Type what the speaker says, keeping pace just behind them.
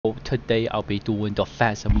Oh, today I'll be doing the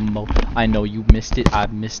Phasmo. I know you missed it. I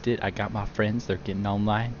missed it. I got my friends. They're getting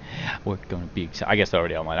online. We're gonna be excited. I guess they're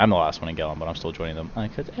already online. I'm the last one to get on, but I'm still joining them.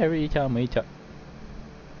 Because every time we talk.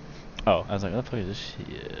 Oh, I was like, what the fuck is this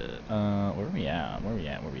shit? Where are we at? Where are we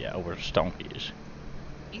at? Where are we at? Oh, we're stonkies.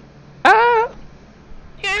 Ah!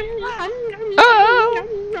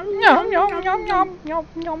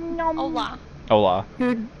 Hola. Hola.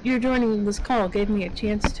 You're joining this call gave me a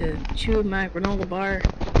chance to chew my granola bar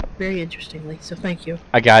very interestingly, so thank you.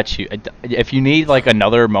 I got you. If you need like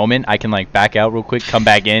another moment, I can like back out real quick, come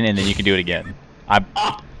back in, and then you can do it again.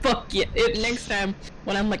 Oh, fuck yeah. Next time,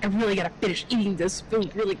 when I'm like, I really gotta finish eating this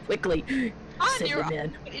food really quickly.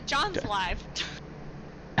 John's live.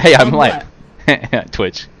 Hey, I'm live.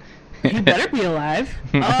 Twitch. You better be alive.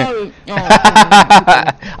 I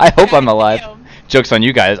hope I'm alive. Joke's on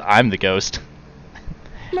you guys. I'm the ghost.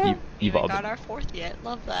 You've all got our 4th yet.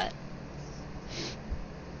 Love that.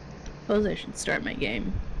 Suppose I should start my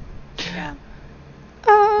game. Yeah.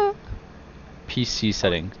 PC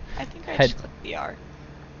settings. I think I should click VR.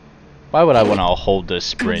 Why would I want to hold this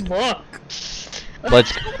sprint? Look.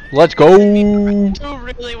 Let's go. I do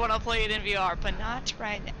really want to play it in VR, but not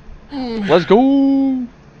right now. Let's go.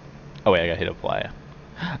 Oh wait, I gotta hit apply.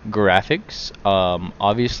 Graphics.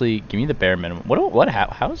 Obviously, give me the bare minimum.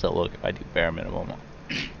 How does that look if I do bare minimum?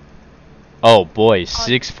 Oh boy,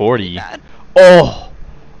 640. Oh.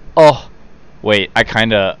 Wait, I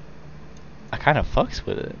kinda fucks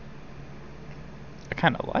with it. I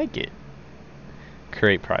kinda like it.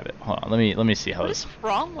 Create private. Hold on, let me see how. What is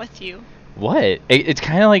wrong with you? What? It's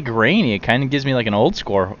kind of like grainy. It kind of gives me like an old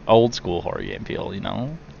school horror game feel, you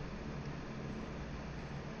know.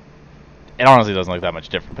 It honestly doesn't look that much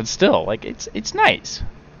different, but still, like it's nice.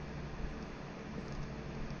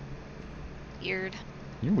 Weird.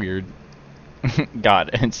 You're weird.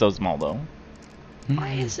 God, it's so small though.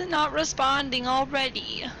 Why is it not responding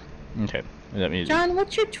already? Okay, that means John,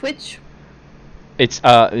 what's your Twitch? it's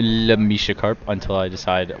Le Misha Carp until I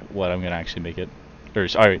decide what I'm gonna actually make it. Or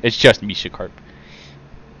sorry, it's just Misha Carp.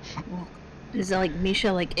 Is it like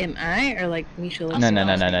Misha like M-I or like Misha like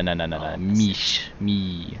No. Mish.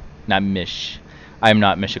 Me. Not Mish. I'm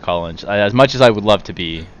not Misha Collins. As much as I would love to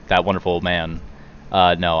be that wonderful man,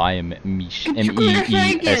 no, I am Mish.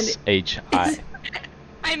 M-E-E-S-H-I.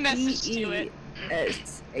 I messaged you it.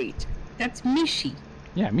 E-E-S-H. That's Mishi.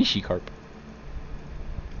 Yeah, Mishi Carp.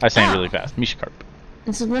 I sang it really fast. Mishi Carp.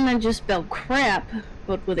 And so then I just spelled crap,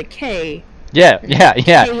 but with a K. Yeah.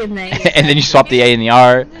 K in the And then you swap the A and the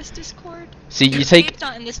R. In this Discord. See, you take. He's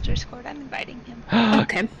not in this Discord. I'm inviting him.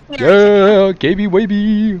 Okay. Yeah, KB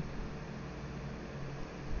Wavy.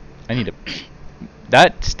 I need a.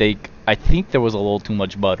 That steak. I think there was a little too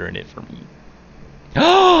much butter in it for me.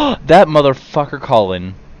 That motherfucker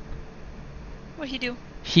Colin. What'd he do?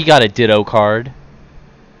 He got a Ditto card.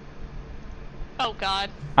 Oh God.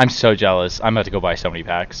 I'm so jealous. I'm about to go buy so many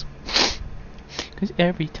packs. Cause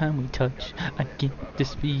every time we touch, I get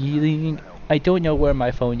this feeling. I don't know where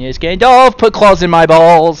my phone is. Gandalf, put claws in my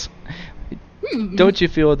balls. Don't you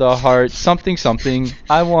feel the heart? Something.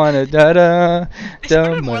 I wanna da. It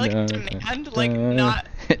sounded more like a demand, like not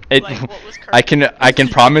like what was correct. I can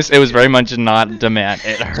promise it was very much not demand.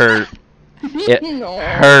 It hurt. It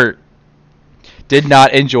hurt. Did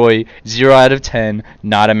not enjoy. 0 out of 10.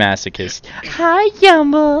 Not a masochist. Hi,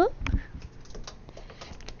 Yumma.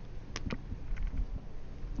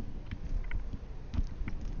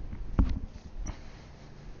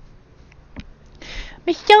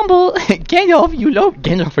 Miss Jumble, Gandalf,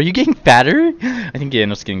 Gandalf, are you getting fatter? I think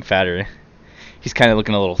Gandalf's getting fatter. He's kind of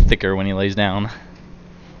looking a little thicker when he lays down.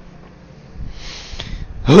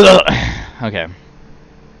 Okay.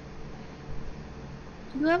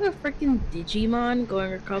 Do you have a freaking Digimon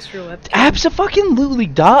going across your webcam? Absolutely,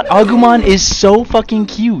 Agumon is so fucking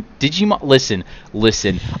cute. Digimon,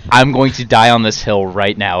 listen. I'm going to die on this hill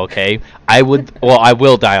right now, okay? I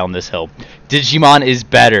will die on this hill. Digimon is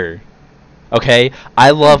better. Okay?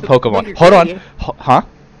 I love Pokemon. Hold on. Huh?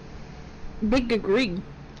 Big agree.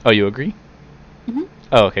 Oh, you agree? Mhm.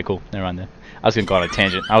 Oh, okay, cool. Never mind then. I was gonna go on a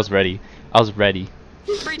tangent. I was ready.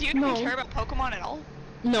 Free, do you even care about Pokemon at all?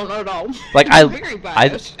 No, not at all. Like I'm very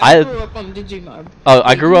biased. I grew up on Digimon. Oh,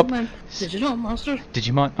 I grew up. Digital monsters.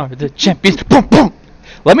 Digimon are the champions. Boom, boom.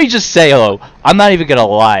 Let me just say hello. I'm not even gonna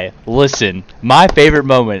lie. Listen, my favorite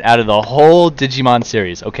moment out of the whole Digimon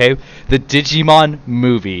series, okay? The Digimon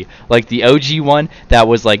movie, like the OG one that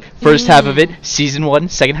was like first half of it, season 1,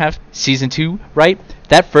 second half, season 2, right?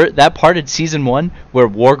 That part in season 1 where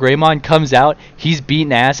War Greymon comes out, he's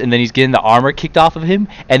beating ass and then he's getting the armor kicked off of him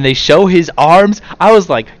and they show his arms. I was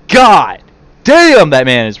like, God damn, that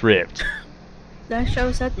man is ripped. That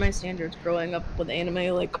show set my standards growing up with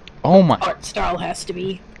anime. Like, Oh my art style has to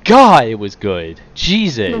be. god, it was good. The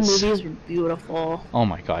Jesus. movies were beautiful. Oh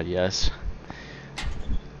my god, yes.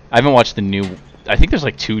 I haven't watched the new. I think there's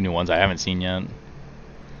like 2 new ones I haven't seen yet.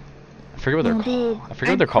 I forget what they're called. I forget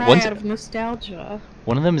what they're called. One's out of nostalgia.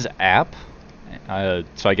 one of them is App.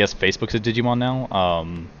 So I guess Facebook's a Digimon now.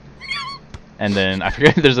 And then I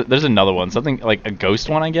forget there's another one, something like a ghost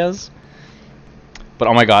one, I guess. But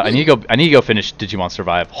oh my god, I need to go finish Digimon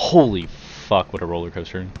Survive. Holy fuck, what a roller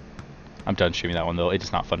coaster. I'm done streaming that one though.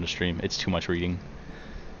 It's not fun to stream. It's too much reading.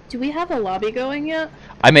 Do we have a lobby going yet?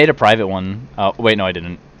 I made a private one. Wait, no, I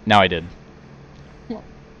didn't. Now I did.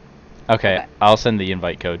 Okay, I'll send the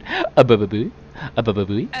invite code. I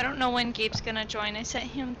don't know when Gabe's gonna join. I sent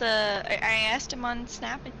him I asked him on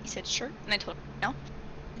Snap and he said sure, and I told him no.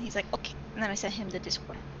 And he's like okay, and then I sent him the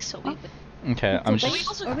Discord so we would. Okay, I'm But we just.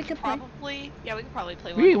 also we could probably we could probably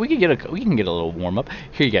play one. We can get a little warm up.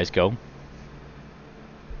 Here you guys go.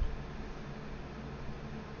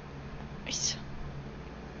 Nice.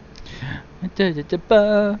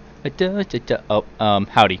 Oh,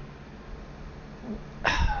 howdy.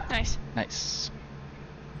 Nice. Nice.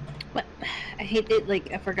 What? I hate it.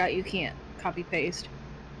 Like, I forgot you can't copy paste.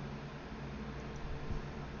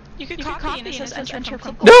 You could copy and it says enter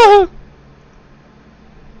from No!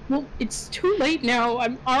 Well, it's too late now.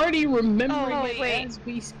 I'm already remembering Oh, it wait. as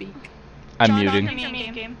we speak. I'm John, muting. on your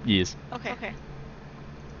main game. Yes. Okay. Okay.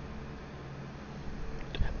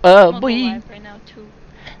 Oh I'm boy. live right now too.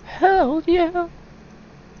 Hell yeah.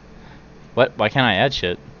 What? Why can't I add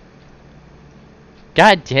shit?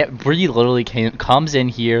 God damn, Bree literally comes in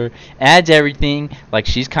here, adds everything like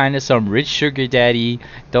she's kind of some rich sugar daddy.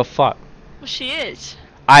 The fuck? Well, she is.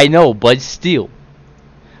 I know, but still.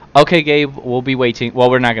 Okay, Gabe, we'll be waiting. Well,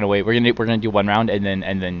 we're not gonna wait. We're gonna do one round and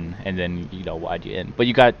then you know we'll add you in. But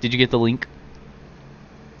did you get the link?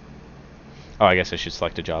 Oh, I guess I should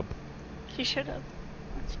select a job. She should have.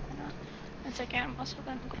 That's why not. One second, I'm also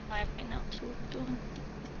gonna go live right now too.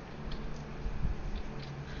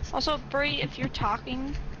 Also, Bree, if you're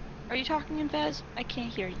talking, are you talking in Vez? I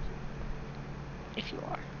can't hear you. If you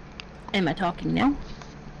are. Am I talking now?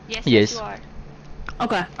 Yes, Yes. you are.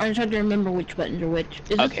 Okay, I just had to remember which buttons are which.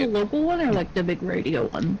 Is this the local one or like the big radio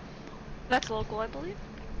one? That's local, I believe.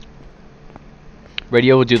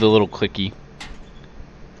 Radio will do the little clicky.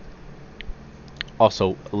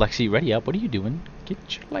 Also, Lexi, ready up. What are you doing? Get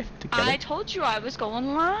your life together. I told you I was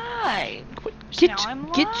going live. Get, now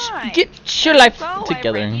I'm get, live. get your life Go,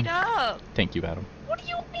 together. I readied up. Thank you, Adam. What do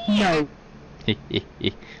you mean?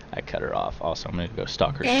 No. I cut her off. Also, I'm gonna go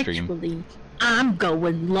stalk her stream. Actually, I'm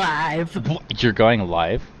going live. What? You're going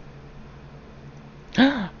live?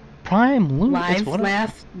 Prime Loot. Live,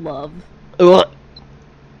 laugh, love. Ugh.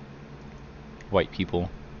 White people.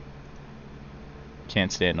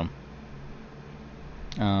 Can't stand them.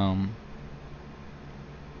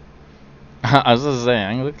 I was just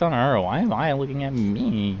saying, I looked on her. Why am I looking at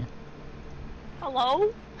me?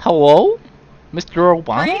 Hello? Hello? Mr.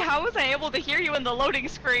 Obama? Bree, how was I able to hear you in the loading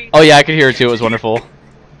screen? Oh yeah, I could hear it too. It was wonderful.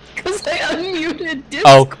 Because I unmuted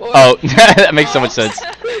Oh, Discord. oh, that makes so much sense.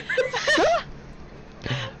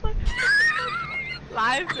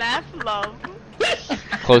 Live, laugh, love.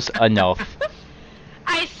 Close enough.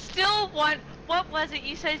 I still want. What was it?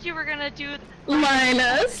 You said you were gonna do.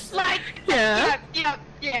 Linus. Like. Yeah.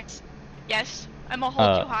 Yes. Yes. I'm gonna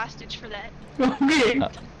hold you hostage for that. Okay.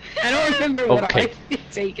 I don't remember what Okay. I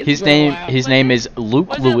take. His name is Luke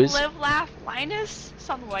Was Lewis. it Live, Laugh, Linus?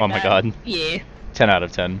 Something like Oh that. my god. Yeah. 10 out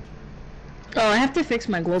of 10. Oh, I have to fix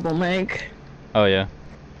my global mic. Oh yeah.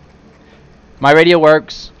 My radio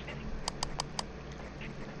works.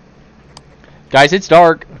 Guys, it's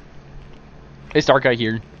dark. It's dark out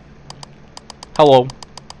here. Hello.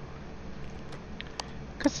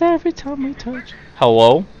 Cause every time we touch.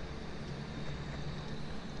 Hello?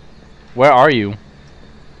 Where are you?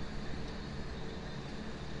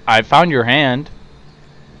 I found your hand.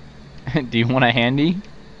 Do you want a handy?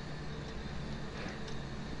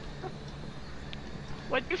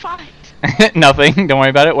 What'd you find? Nothing. Don't worry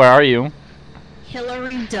about it. Where are you?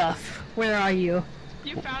 Hillary Duff, where are you?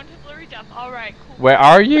 You found Hillary Duff. Alright, cool. Where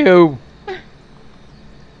are you?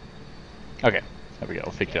 Okay. There we go.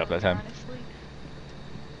 We'll fix it up that time. Honestly.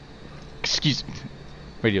 Excuse me.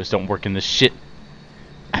 Radios don't work in this shit.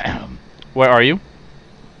 Where are you?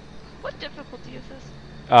 What difficulty is this?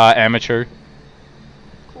 Amateur.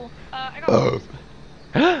 Cool. I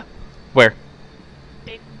got Where?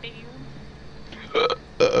 baby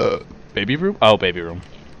room. Baby room? Oh, baby room.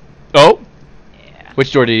 Oh! Yeah.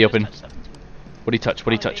 Which door did he open? Touch something too. What'd he touch?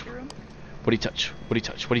 What'd he Probably touch? baby room. What'd he touch? What'd he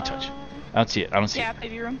touch? What'd he touch? I don't see it. I don't see Yeah, it.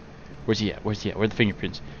 baby room. Where's he at? Where's he at? Where are the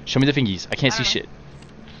fingerprints? Show me the fingies. I can't see I don't shit.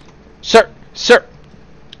 Sir! Sir!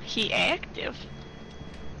 He active.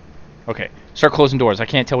 Okay. Start closing doors. I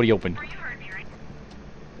can't tell what he opened.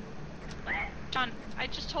 John, I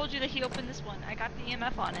just told you that he opened this one. I got the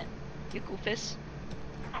EMF on it. You goofus.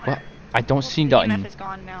 What? I don't see The EMF nothing. is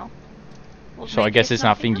gone now. Well, So I maybe guess it's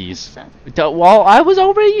not nothing fingies. else then. Well, I was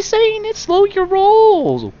already saying it. Slow your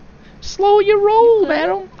roll. Slow your roll,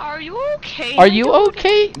 madam. Are you okay? Are you dude?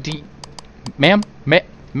 okay? Ma'am?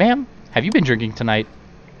 Ma'am? Have you been drinking tonight?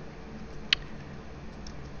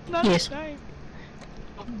 Not Yes. tonight.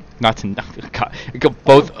 Not tonight. God,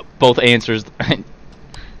 both answers.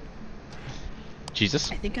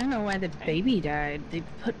 Jesus. I think I know why the baby died. They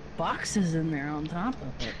put boxes in there on top of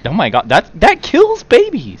it. Oh my God. That kills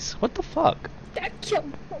babies. What the fuck? That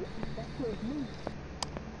killed.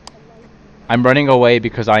 I'm running away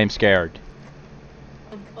because I am scared.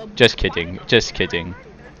 Just kidding. Just kidding.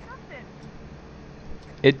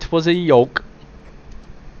 It was a yoke.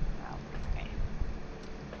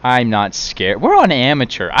 I'm not scared. We're on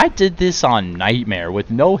amateur. I did this on Nightmare with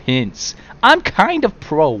no hints. I'm kind of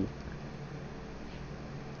pro.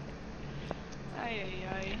 Ay, ay,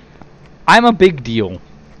 ay. I'm a big deal.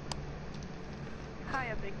 Hi,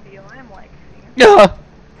 a big deal. I'm Lexi. Yeah.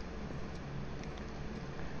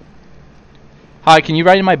 Hi, can you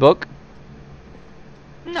write in my book?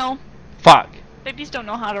 No, Fuck. babies don't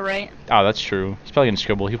know how to write. Oh, that's true. He's probably gonna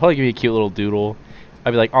scribble. He'll probably give me a cute little doodle.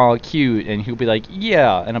 I'd be like, oh, cute. And he'll be like,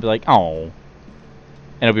 yeah. And I'll be like, oh. And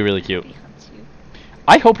it'll be really cute. He hunts you.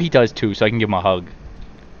 I hope he does too, so I can give him a hug.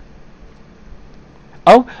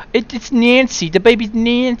 Oh, it's Nancy. The baby's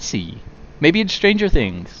Nancy. Maybe it's Stranger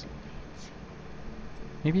Things.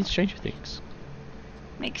 Maybe it's Stranger Things.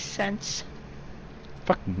 Makes sense.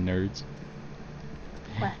 Fucking nerds.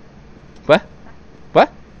 What? What?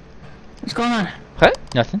 What? What's going on? What?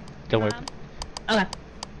 Nothing. Don't worry. Okay.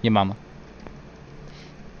 Your mama.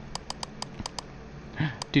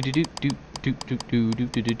 Do do do do do do do do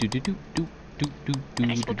do do do do do do do do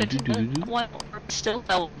I still get to do the one where it's still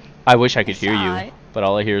felt. I wish I could hear you, Sigh. but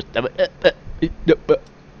all I hear is.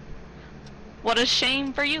 What a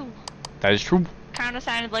shame for you. That is true. Kind of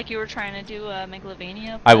sounded like you were trying to do a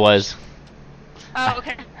Megalovania. I was. Oh,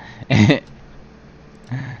 okay. I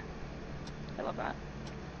love that.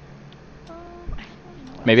 I don't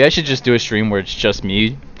know what Maybe else I should just do a stream where it's just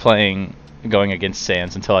me playing, going against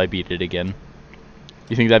Sans until I beat it again.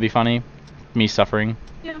 You think that'd be funny? Me suffering?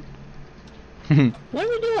 Yeah. What are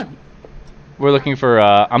we doing? We're looking for,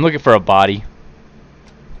 I'm looking for a body.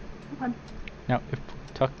 Okay. Now, if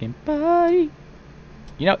we're talking body,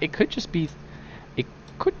 you know, it could just be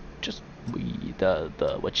the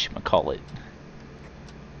whatchamacallit.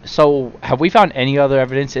 So, have we found any other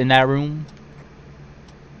evidence in that room?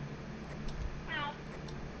 No.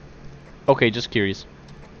 Okay, just curious.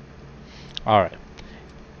 Alright.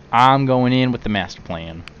 I'm going in with the master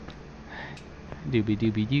plan. Doobie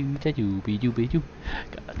doobie doo da doobie doobie doo.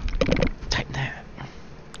 Gotta tighten that.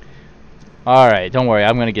 Alright, don't worry,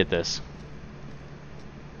 I'm gonna get this.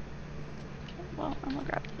 Well, I'm gonna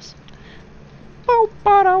grab this. Bow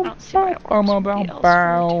see why it works with the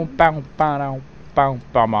L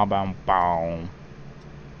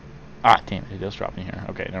Ah, damn it, it does drop in here.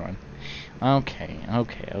 Okay, never mind.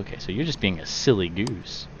 Okay, so you're just being a silly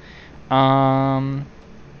goose. Oh,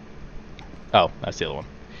 that's the other one.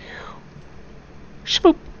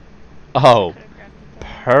 Shboop. Oh, Could've grabbed it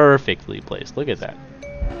perfectly placed. Look at that.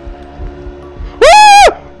 though.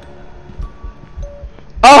 Woo!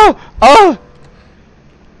 Oh!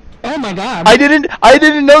 Oh my god. I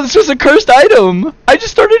didn't know this was a cursed item. I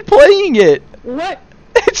just started playing it. What?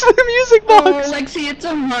 It's the music Oh, box. Lexi, it's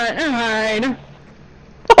a hide.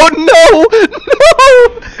 Oh no!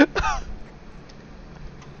 No!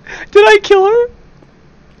 Did I kill her?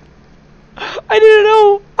 I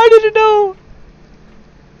didn't know.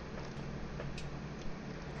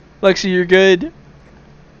 Lexi, you're good.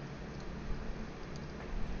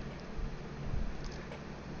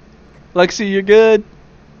 Lexi, you're good.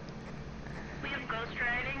 We have ghost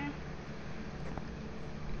riding.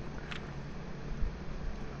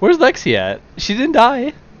 Where's Lexi at? She didn't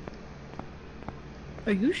die.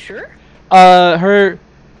 Are you sure? Her.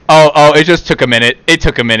 Oh, it just took a minute. It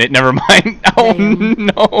took a minute. Never mind. Oh Damn.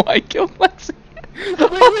 no, I killed Lexi.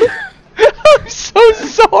 Wait. I'm so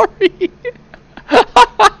sorry.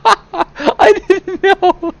 I didn't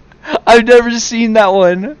know. I've never seen that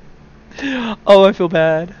one. Oh, I feel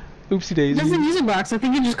bad. Oopsie It doesn't daisy. use a box. I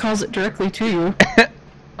think it just calls it directly to you.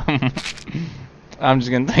 I'm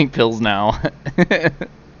just gonna take pills now.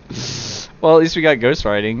 Well, at least we got ghost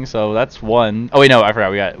riding, so that's one. Oh wait, no, I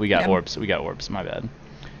forgot. We got Yeah. orbs. We got orbs. My bad.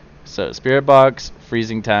 So spirit box,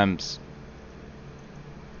 freezing temps.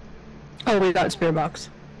 Oh, we got spirit box.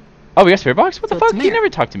 Oh, we got spirit box. What the So it's fuck? a You mirror. never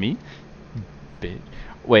talked to me. Bitch.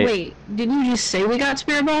 Wait. Wait, didn't you just say we got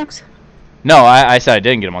spirit box? No, I said I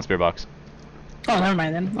didn't get him on spirit box. Oh, never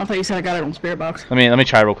mind then. I thought you said I got it on spirit box. Let me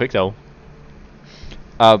try real quick though.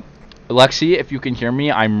 Lexi, if you can hear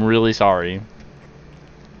me, I'm really sorry.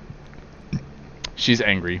 She's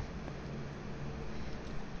angry.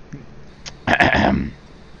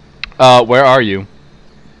 Where are you?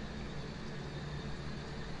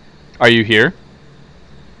 Are you here?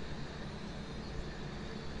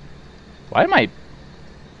 Why do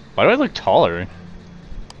I look taller?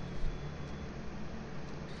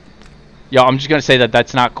 Yo, I'm just gonna say that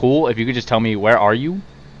that's not cool. If you could just tell me, where are you?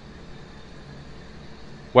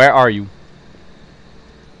 Where are you?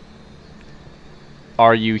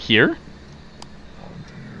 Are you here?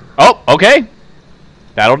 Oh, okay.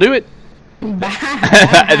 That'll do it.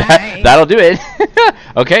 Bye. That'll do it.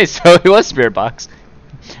 Okay, so it was spirit box.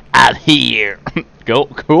 Out here. Go,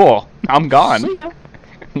 cool. I'm gone.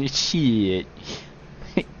 Shit.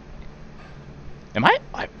 Am I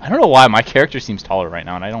don't know why my character seems taller right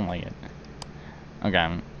now, and I don't like it.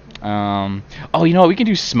 Okay. Oh, you know what? We can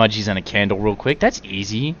do smudgies and a candle real quick. That's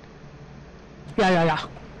easy. Yeah.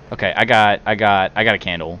 Okay, I got a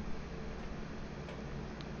candle.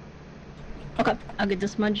 Okay, I'll get the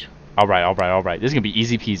smudge. All right. This is gonna be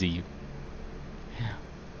easy peasy.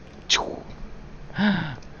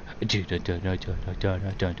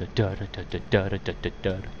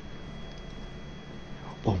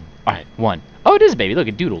 Boom. All right, one. Oh, it is a baby. Look,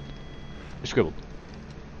 it doodled. It scribbled.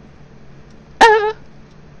 Ah.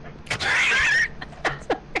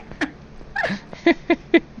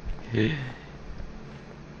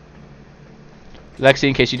 Lexi,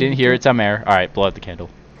 in case you didn't hear, it's on air. All right, blow out the candle.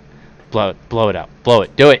 Blow it out. Blow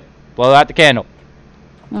it. Do it. Blow out the candle.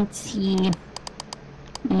 Let's see.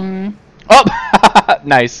 Oh,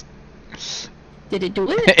 nice. Did it do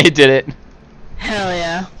it? It did it. Hell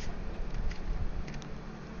yeah.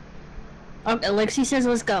 Alexi says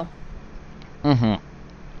let's go. Mm-hmm.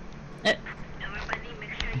 Everybody, make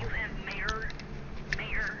sure you have Mayor,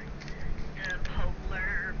 the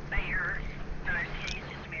polar bear. No, it's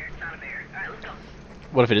just a bear. It's not a bear. All right, let's go.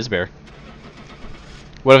 What if it is a bear?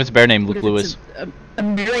 What if it's a bear named Luke Lewis? A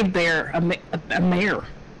married bear. A mare.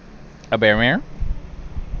 A bear mare?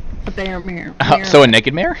 A bear mare. So a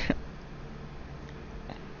naked mare?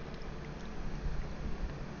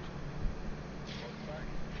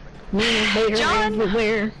 Bear John!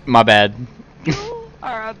 everywhere. My bad. You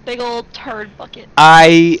are a big old turd bucket.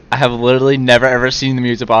 I have literally never ever seen the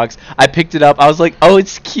music box. I picked it up. I was like, oh,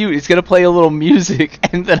 it's cute. It's gonna play a little music,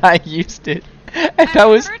 and then I used it, and I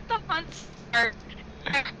was. heard the hunt start.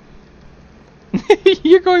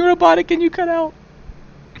 You're going robotic, and you cut out.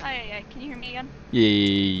 Can you hear me again?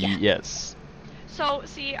 Yeah. Yes. So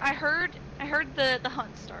see, I heard the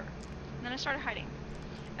hunt start, and then I started hiding,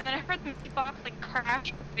 and then I heard the music box like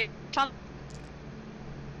crash.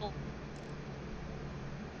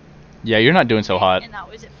 Yeah, you're not doing so hot. And that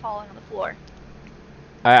was it falling on the floor.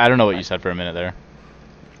 I don't know what you said for a minute there.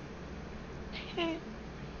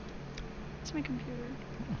 It's my computer.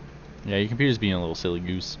 Yeah, your computer's being a little silly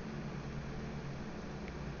goose.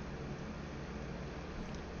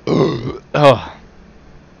 Oh.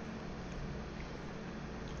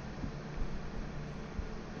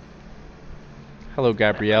 Hello,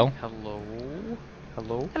 Gabrielle. Hello?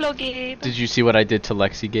 Hello, Gabe. Did you see what I did to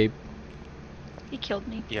Lexi, Gabe? He killed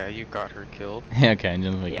me. Yeah, you got her killed. Okay, I'm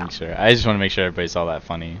just making Yeah. sure. I just want to make sure everybody saw that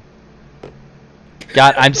funny.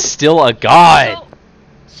 God, I'm still a god!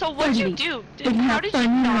 So what'd you do? How did you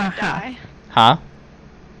not die? Huh?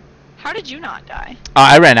 How did you not die?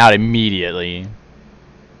 I ran out immediately.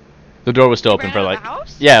 The door was still open ran for out of like... the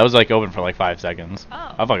house? Yeah, it was like open for like 5 seconds.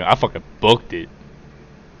 Oh. I fucking booked it.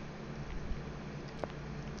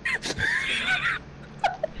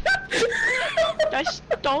 Just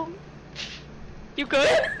don't. You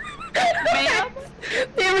good? Ma'am?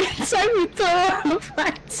 Every time you throw off,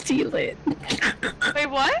 I steal it. Wait,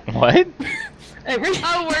 what? What?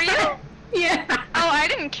 Oh, were you? Yeah. Oh, I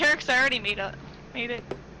didn't care because I already made it.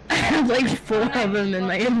 I have like 4 of them in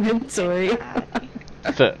my inventory.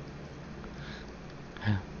 The...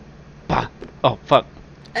 Bah. Oh, fuck.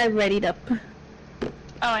 I readied up. Oh,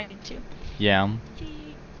 I need to. Yeah.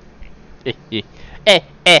 Eh.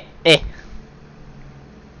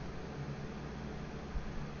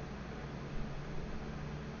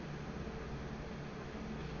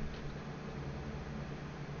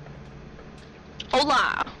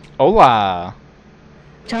 Hola. Hola.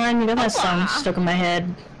 John, you got that song Hola. stuck in my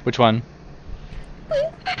head. Which one?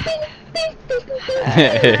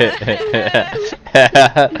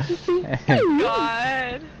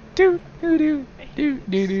 God. Do do do do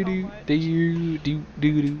do do do do do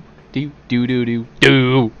do do do do do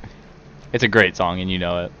do. It's a great song, and you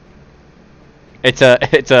know it. It's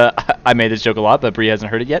a. I made this joke a lot, but Bree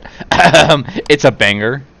hasn't heard it yet. It's a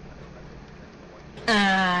banger.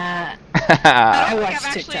 I I don't think I've watched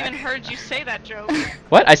actually TikTok. even heard you say that joke.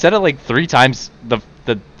 What? I said it like 3 times the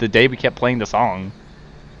day we kept playing the song.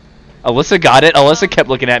 Alyssa got it. Alyssa kept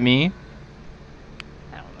looking at me.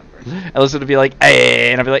 I don't remember. Alyssa would be like,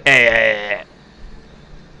 "Hey," and I'd be like, "Hey."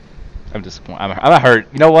 I'm disappointed. I'm hurt.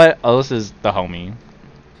 You know what? Alyssa's the homie.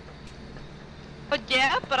 But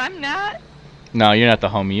yeah, but I'm not. No, you're not the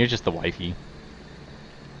homie. You're just the wifey.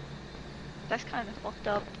 That's kind of fucked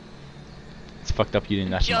up. It's fucked up. You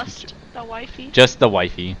didn't. That's Just the wifey. just the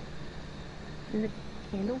wifey. Is the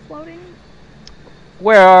candle floating?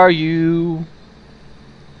 Where are you?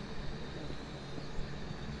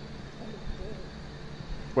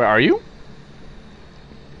 Where are you?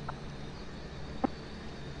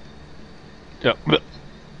 Yeah.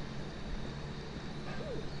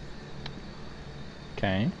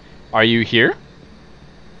 Okay. Are you here?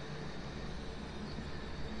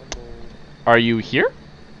 Are you here?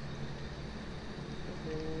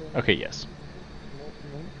 Okay, yes.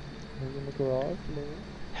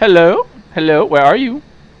 Hello? Hello, where are you?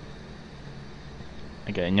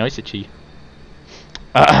 Okay, noise itchy.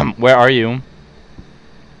 Where are you?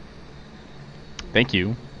 Thank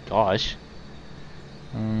you. Gosh.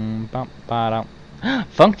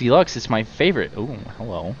 Funk Deluxe is my favorite. Oh,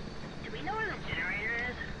 hello. Do we know where the generator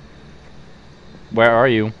is? Where are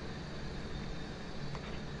you?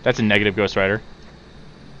 That's a negative Ghost Rider.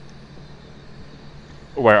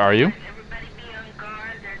 Where are you? Everybody be on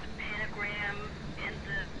guard. There's a pentagram in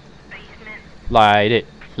the basement. Light it.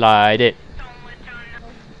 Light it. Don't let John know.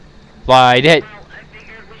 Light it. Well, I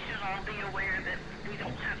figured we should all be aware that we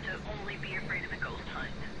don't have to only be afraid of the ghost hunt.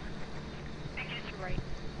 I guess you're right.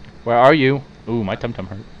 Where are you? Ooh, my tum-tum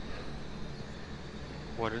hurt.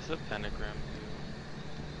 What does a pentagram do?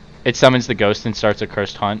 It summons the ghost and starts a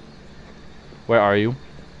cursed hunt. Where are you?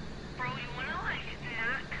 Bro, you wanna like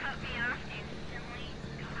not cut me off, you silly?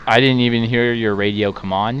 I didn't even hear your radio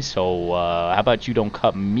come on, so how about you don't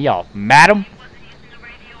cut me off, madam? I wasn't using the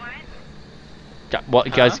radio, What,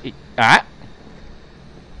 guys?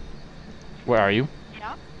 Where are you?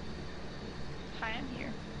 Yeah. Hi, I'm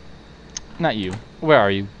here. Not you. Where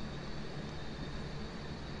are you?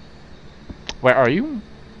 Where are you?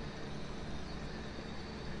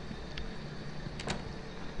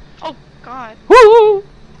 Oh God. Woo! All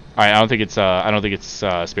right, I don't think it's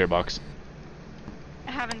Spirit Box.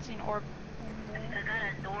 I haven't seen orb. I got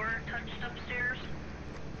a door touched upstairs.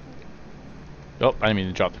 Oh, I didn't mean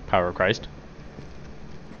to drop the power of Christ.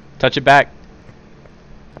 Touch it back.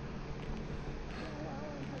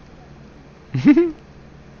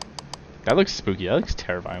 That looks spooky. That looks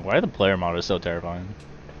terrifying. Why are the player models so terrifying?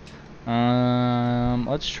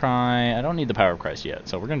 Let's try. I don't need the power of Christ yet,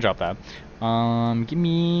 so we're gonna drop that. Give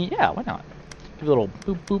me. Yeah, why not? Give a little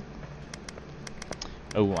boop boop.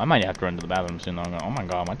 Oh, I might have to run to the bathroom soon. Though. Oh my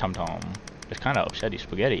god, my tum tum. It's kind of upsetty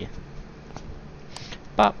spaghetti.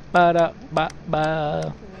 Ba ba da ba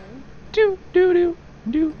ba. Do do do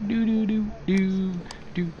do do do do do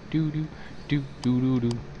do do do do do do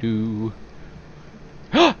do.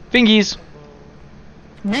 Fingies.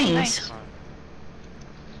 Nice.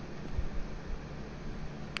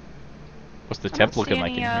 What's the I temp don't see looking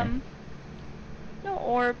like in any, here? No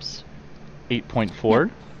orbs.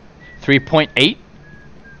 8.4, 3.8,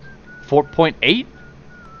 4.8.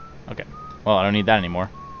 Okay. Well, I don't need that anymore.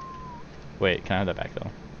 Wait, can I have that back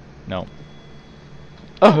though? No.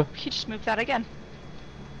 Oh. He just moved that again.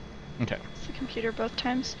 Okay. It's the computer both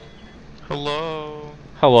times. Hello?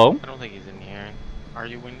 Hello. I don't think he's in here. Are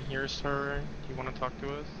you in here, sir? Do you want to talk to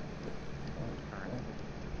us? Alright.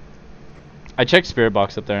 I checked Spirit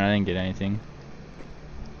Box up there and I didn't get anything.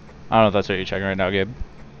 I don't know if that's what you're checking right now, Gabe.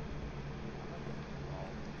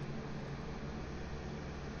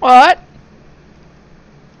 What?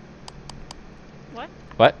 What?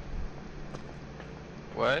 What?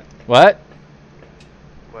 What? What?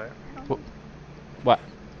 What? What?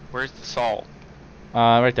 Where's the salt?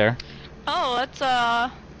 Right there. Oh, that's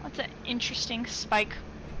an interesting spike.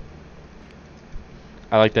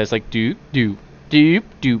 I like that. It's like doop doop doop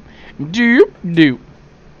doop doop doop.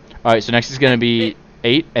 All right, so next is gonna be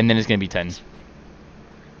 8, and then it's gonna be 10.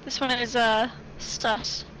 This one is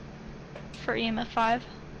sus for EMF 5.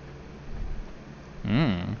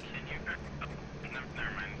 Hmm.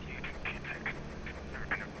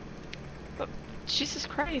 Jesus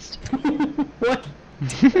Christ. What?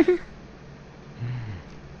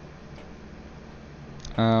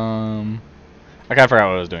 I kinda forgot what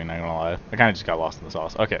I was doing, not gonna lie. I kinda just got lost in the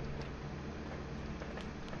sauce. Okay.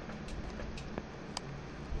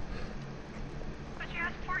 What'd you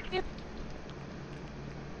ask for, kid?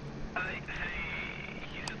 Hey,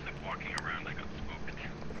 he's just like walking around. I got spoken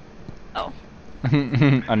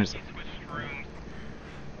to. Understand. He switched rooms.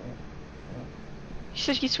 You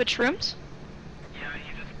said he switched rooms? Yeah,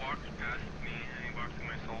 he just walked past me and he walked in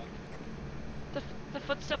my soul. The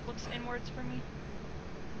footstep looks inwards for me.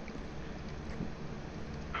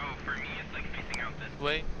 Oh, for me, it's like facing out this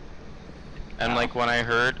Way. And like when I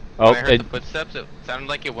heard, Oh, the it- footsteps, it sounded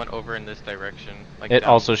like it went over in this direction. Like It down,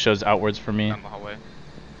 also shows outwards for me. down the hallway.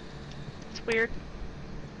 It's weird.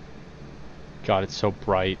 God, it's so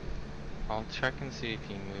bright. I'll check and see if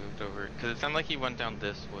he moved over, cause it sounded like he went down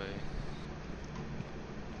this way.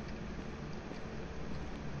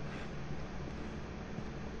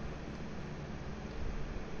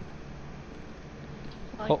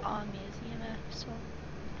 Like Oh. on me is EMF, so.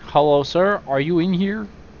 Hello, sir. Are you in here?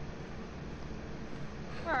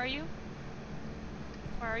 Where are you?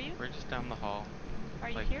 Where are you? We're just down the hall. Are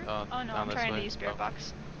you like, here? uh, Oh no, down I'm this trying way. to use Spirit Oh.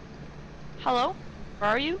 Box. Hello? Where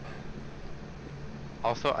are you?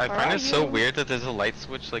 Also, I Where find are it so you? weird that there's a light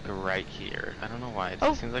switch like right here. I don't know why. It Oh,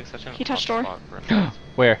 just seems like such an he touched odd door. spot for a light switch.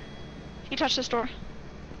 Where? He touched this door.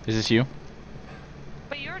 Is this you?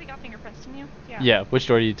 But you already got fingerprints, didn't you? Yeah. Which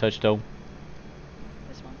door did you touch, though?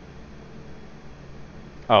 This one.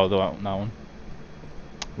 Oh, that one.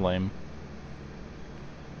 Lame.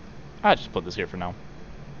 I just put this here for now.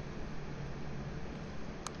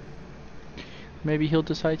 Maybe he'll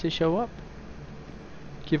decide to show up.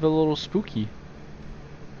 Give it a little spooky.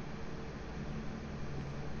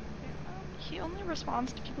 He only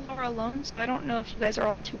responds to people who are alone, so I don't know if you guys are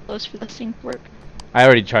all too close for this thing to work. I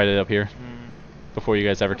already tried it up here Hmm. before you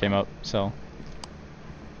guys ever came up, so.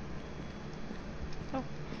 Oh.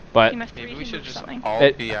 But EMF 3, Maybe he we should moved just something. all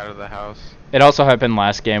It- be out of the house. it also happened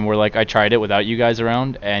last game where like I tried it without you guys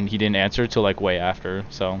around and he didn't answer till like way after,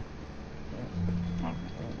 so.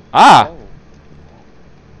 Ah! Oh.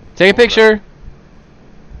 Take a Hold up. picture!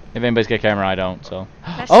 If anybody's got a camera, I don't, so.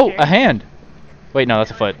 That's Oh, scary. a hand! Wait, no,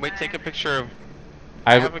 that's a foot. Wait, take a picture of.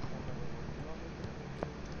 I have a.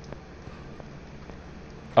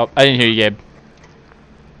 Oh, I didn't hear you, Gabe.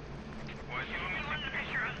 What, you want me to take a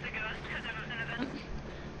picture of the ghost because it was an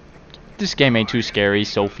event? This game ain't too scary,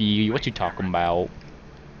 Sophie. What you talking about?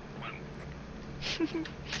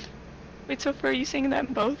 Wait, so are you saying that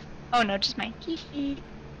in both? Oh no, just my hee hee.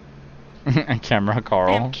 Camera, Damn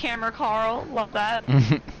Carl. camera, Carl. Love that.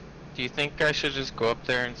 Do you think I should just go up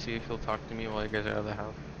there and see if he'll talk to me while you guys are out of the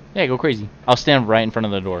house? Yeah, go crazy. I'll stand right in front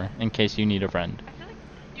of the door in case you need a friend. I feel like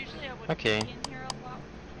usually I would Okay. be in here a lot.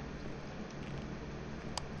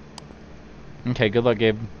 Okay, good luck,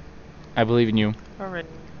 Gabe. I believe in you. Alright.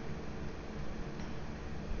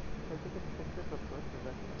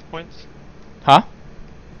 Points? Huh?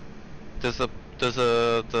 Does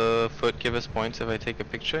the foot give us points if I take a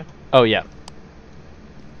picture? Oh, yeah.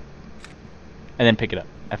 And then pick it up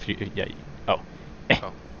after you. Yeah. Oh.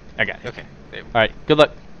 Oh. I got it. Okay. There we go. Alright, good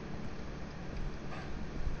luck.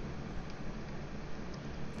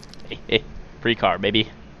 Hey, free car, baby.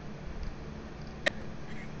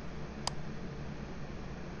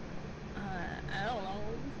 I don't know.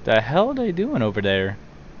 The hell are they doing over there?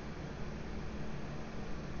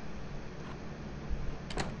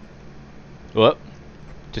 Whoop.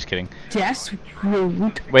 Just kidding. That's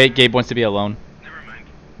rude. Wait, Gabe wants to be alone. Never mind.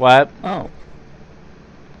 What? Oh.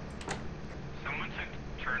 Someone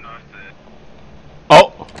turned off the...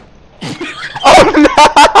 Oh! Oh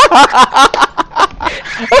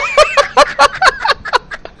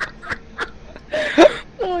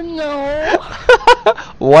Oh no. no!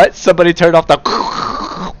 What? Somebody turned off the.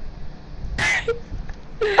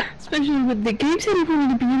 Especially with the game said he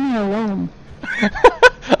wanted to be in there alone.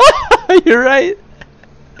 You're right.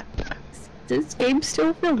 Does Gabe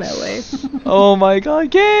still feel that way? Oh my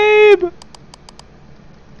god, Gabe!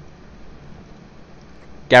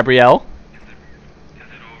 Gabrielle? Is it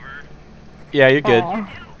over? Yeah, you're good. Aw.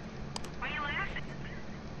 Why are you laughing?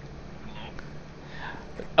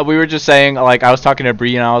 Hello? We were just saying, like, I was talking to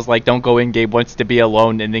Bree and I was like, don't go in, Gabe wants to be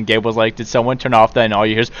alone. And then Gabe was like, did someone turn off that? And all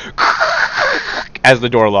you hear is as the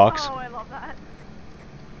door locks. Oh, I love that.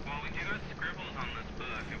 Well, we do have scribbles on this book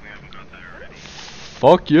if we haven't got that already.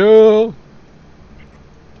 Fuck you!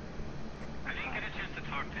 I didn't get a chance to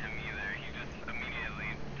talk to him either. He just immediately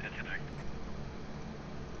attacked.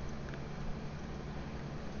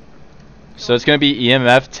 So it's gonna be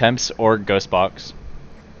EMF, Temps, or Ghost Box.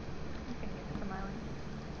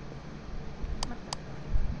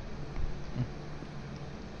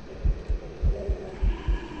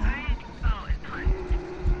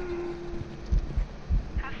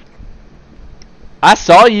 I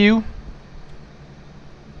saw you.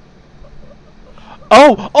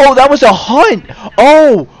 Oh, that was a hunt.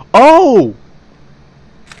 Oh.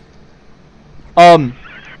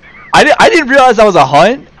 I didn't realize that was a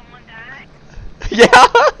hunt. Someone died? Yeah.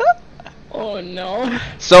 Oh no.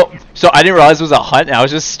 So I didn't realize it was a hunt, and I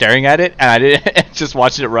was just staring at it, and I didn't just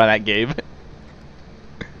watching it run at Gabe.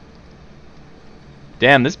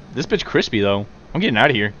 Damn, this bitch crispy though. I'm getting out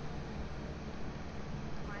of here.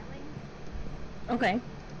 Okay.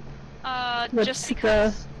 Just What's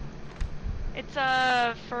because it's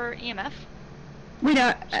for EMF. Wait,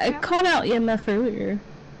 I called out EMF earlier.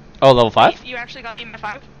 Oh, level 5? You actually got EMF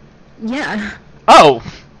 5? Yeah. Oh.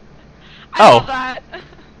 I love that.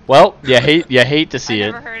 Well, you hate to see I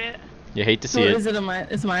it. never heard it. You hate to So see it. is it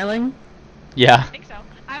is Myling? Yeah. I think so.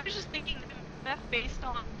 I was just thinking EMF based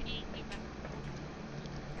on the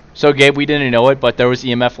So Gabe, we didn't know it, but there was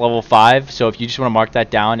EMF level 5. So if you just want to mark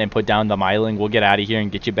that down and put down the Myling, we'll get out of here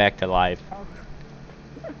and get you back to life.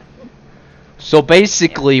 So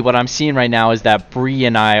basically, what I'm seeing right now is that Bree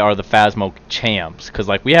and I are the Phasmo champs, cause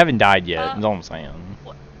like we haven't died yet. That's all I'm saying.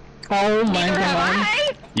 Oh my Neither have god.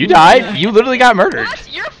 I. You died. You literally got murdered.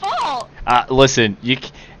 That's your fault. Listen, you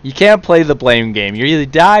can't play the blame game. You either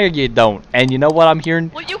die or you don't. And you know what I'm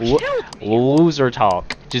hearing? Well, you killed me. Loser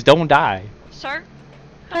talk. Just don't die. Sir?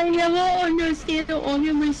 I never understand the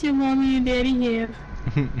arguments your mommy and daddy have.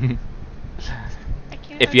 I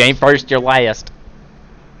can't If you ain't first, you're last.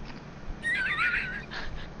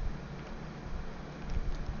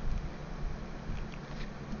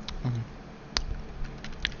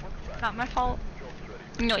 Not my fault.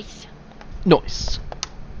 Nice. Nice.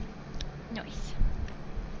 Nice.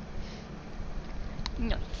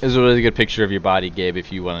 Nice. This is a really good picture of your body, Gabe,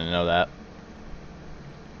 if you want to know that.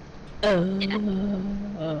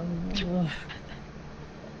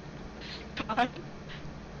 God.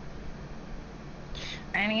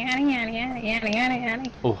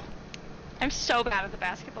 Oh, I'm so bad at the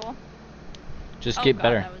basketball. just Oh get God,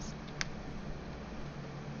 better. that was...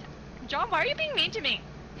 John, why are you being mean to me?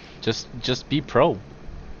 Just be pro.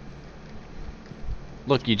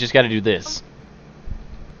 Look, you just got to do this.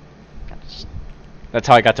 Gosh. That's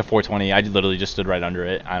how I got to 420. I literally just stood right under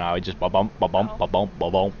it. I know. I just ba-bump, ba-bump, ba-bump,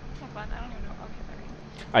 ba-bump. It's not fun. I don't even know. Okay, there we go.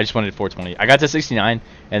 I just wanted 420. I got to 69,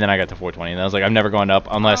 and then I got to 420. And I was like, I'm never going up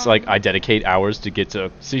unless like I dedicate hours to get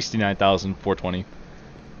to 69,420.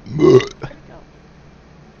 Where'd it go?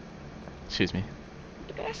 Excuse me. Where'd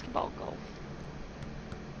the basketball go?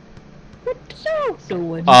 What you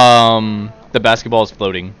doing? The basketball is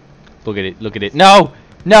floating. Look at it. Look at it. No!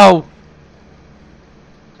 No!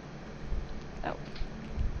 Oh.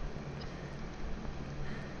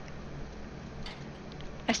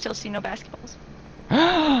 I still see no basketballs.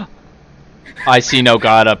 I see no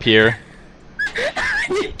God up here.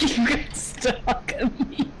 You got stuck on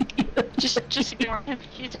me. Just ignore him.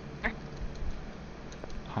 He's there.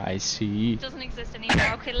 I see. He doesn't exist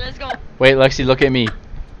anymore. Okay, let's go. Wait, Lexi, look at me.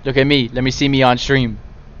 Look at me. Let me see me on stream.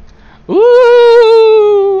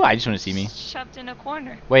 Ooh! I just want to see me. Shoved in a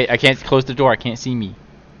corner. Wait, I can't close the door. I can't see me.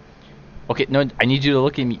 Okay, no, I need you to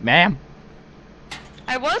look at me, ma'am.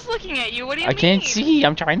 I was looking at you. What do you I mean? can't see.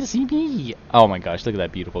 I'm trying to see me. Oh my gosh, look at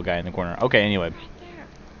that beautiful guy in the corner. Okay, anyway.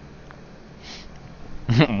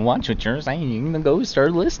 Right there. Watch what you're saying. The ghosts are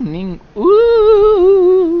listening.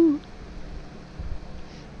 Ooh.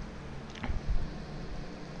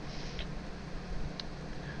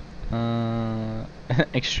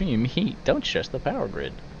 Extreme heat. Don't stress the power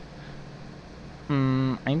grid.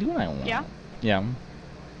 I do what I want. Yeah? Yeah.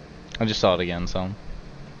 I just saw it again, so.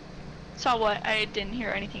 Saw what? I didn't hear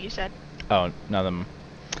anything you said. Oh, nothing.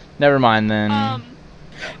 Never mind then.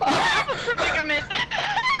 Predicament.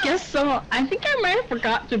 Guess so. I think I might have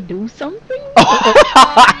forgot to do something.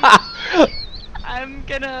 I'm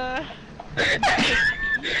gonna.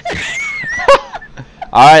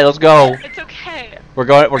 All right, let's go. It's okay. We're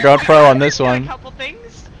going pro on this Got one. A couple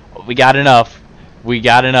things. We got enough. We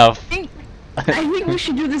got enough. I think we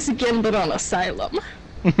should do this again, but on Asylum.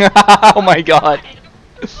 Oh my god.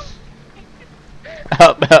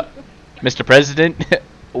 Mr. President,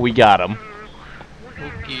 we got him.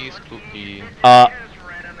 Spooky, spooky. Just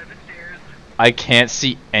right under the stairs. I can't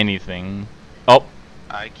see anything. Oh,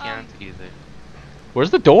 I can't either.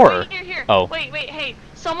 where's the door? Wait, here. Oh. Wait, hey.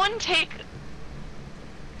 Someone take it.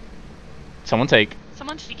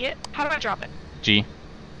 How do I drop it? G.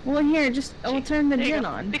 Well, here, just I'll turn the There you gen go.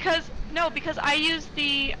 on. Because I use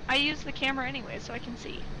the camera anyway, so I can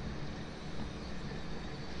see.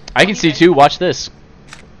 I can see too. Watch this.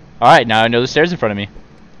 All right, now I know the stairs in front of me.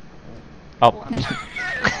 Oh.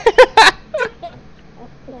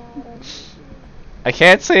 I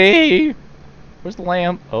can't see. Where's the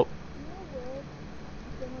lamp? Oh.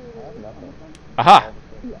 Aha!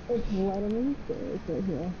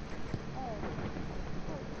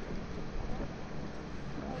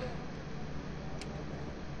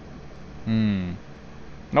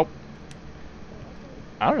 Nope.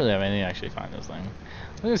 I don't really have anything to actually find this thing.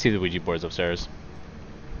 I'm gonna see the Ouija boards upstairs.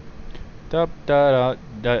 Da da da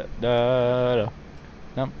da da da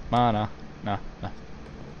na na na na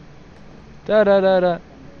da da da da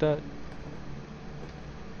da.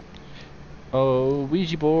 Oh,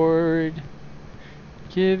 Ouija board,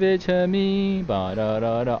 give it to me. Ba da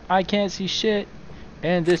da da. I can't see shit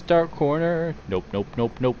in this dark corner. Nope, nope,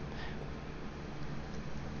 nope, nope.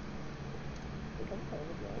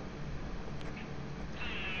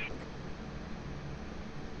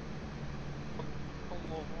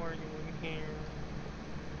 Hello, are you in here?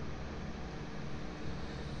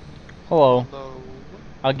 Hello. Hello.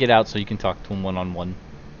 I'll get out so you can talk to him one-on-one.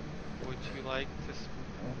 Would you like to speak?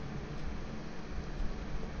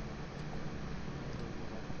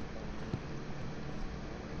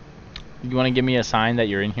 You want to give me a sign that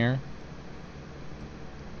you're in here?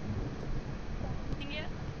 Yeah.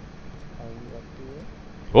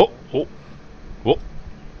 Oh, oh, whoa,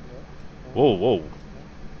 whoa, whoa.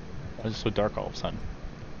 Why is it so dark all of a sudden?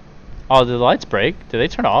 Oh, did the lights break? Did they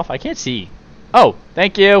turn off? I can't see. Oh,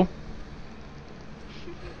 thank you.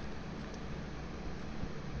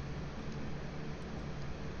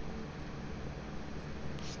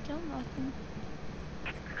 Still nothing.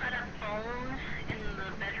 Got a phone in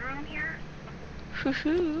the bedroom here.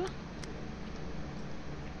 Hoo-hoo.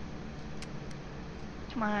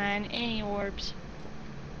 Come on, any orbs?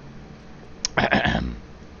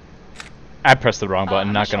 I pressed the wrong button,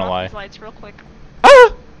 I'm not shut gonna off lie. these lights real quick.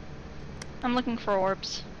 Ah! I'm looking for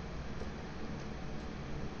orbs.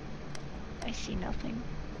 I see nothing.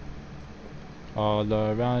 All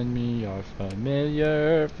around me are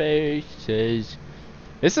familiar faces.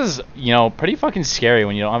 This is, you know, pretty fucking scary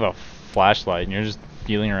when you don't have a flashlight and you're just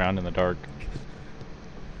feeling around in the dark.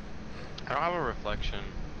 I don't have a reflection.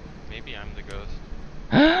 Maybe I'm the ghost.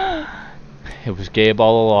 It was Gabe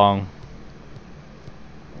all along.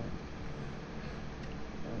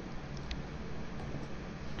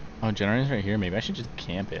 Oh, generator's right here. Maybe I should just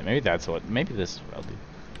camp it. Maybe that's what. Maybe this is what I'll do.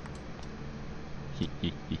 Hee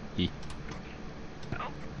hee hee hee.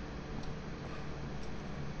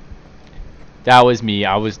 That was me.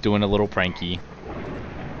 I was doing a little pranky.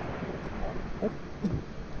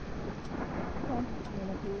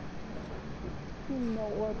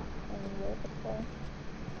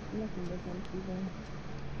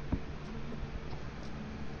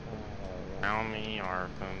 Around me are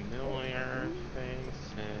familiar faces.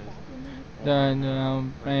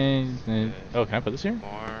 Oh, can I put this here?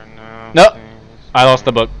 Or no. No, I lost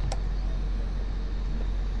the book.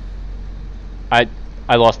 I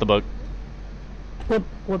lost the book.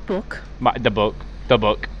 What book? The book. The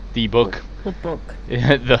book. What book?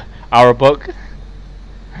 Our book.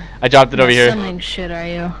 I dropped it over here. Sending shit, are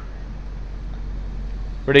you?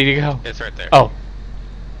 Where did he go? It's right there. Oh.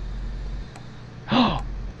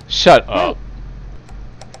 Shut up.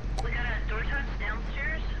 We got a door touch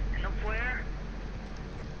downstairs in the foyer.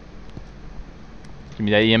 Give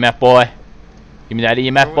me that EMF, boy. Give me that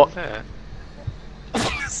EMF, Where boy. was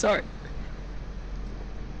that? Sorry.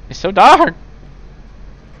 It's so dark.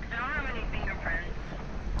 I don't have any fingerprints.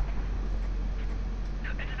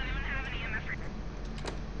 Does anyone have any EMF?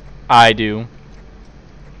 I do.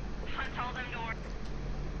 Punch all them doors.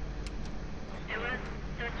 It was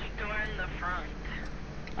this door in the front.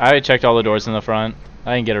 I already checked all the doors in the front.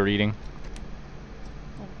 I didn't get a reading.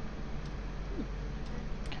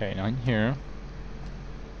 Okay, not in here.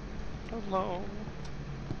 Hello.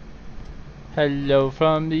 Hello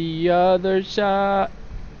from the other side.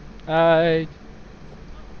 What? I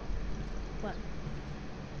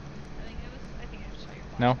think I just saw your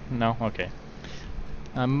flash. No, okay.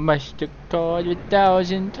 I must have called you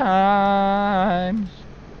 1,000 times.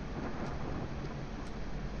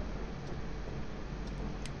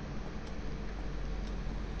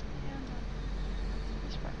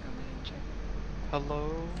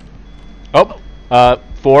 Hello. Oh,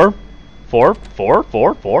 4, 4, 4,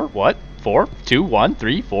 4, 4. What? 4, 2, 1,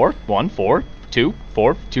 3, 4, 1, 4, 2,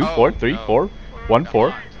 4, 2, 4, 3, 4, 1, 4.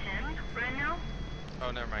 We're on 10 right now.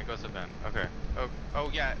 Oh, never mind. Goes to Ben. Okay.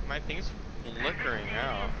 Oh yeah. My thing's flickering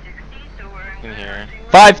out 60, so we're in here.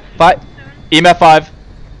 5, EMF 5.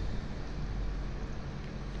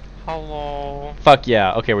 Hello. Fuck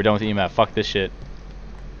yeah. Okay, we're done with EMF. Fuck this shit.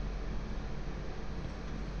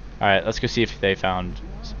 Alright, let's go see if they found.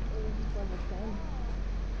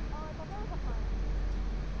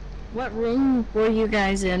 What room were you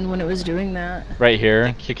guys in when it was doing that? Right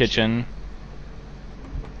here, the kitchen.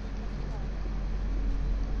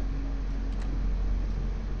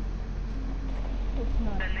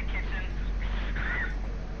 In the kitchen.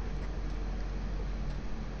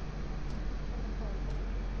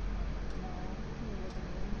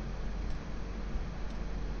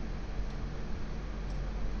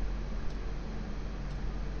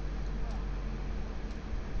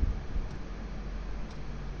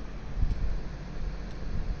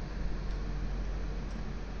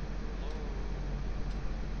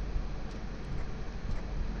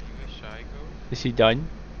 Are you a shy ghost? Is he done?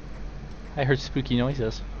 I heard spooky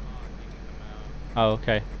noises. Oh,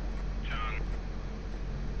 okay. John.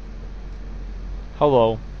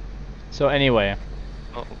 Hello. So anyway,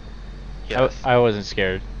 Oh. Yes. I wasn't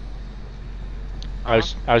scared. I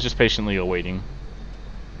was just patiently awaiting.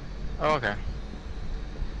 Oh, okay.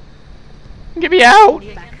 Get me out!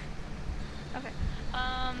 Okay.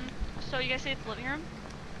 So you guys say it's living room?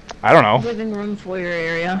 I don't know. Living room foyer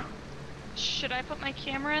area. Should I put my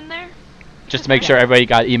camera in there? Just to make sure everybody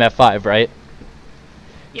got EMF 5, right?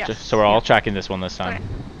 Yes. Just so we're all tracking this one this time.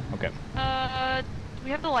 Okay. Do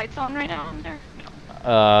we have the lights on right now in there?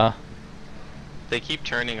 No. They keep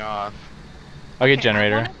turning off. I'll get Okay,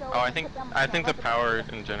 generator. Oh, I think the power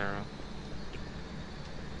in general.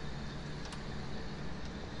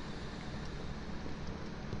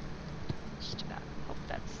 Just about. Hope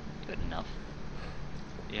that's good enough.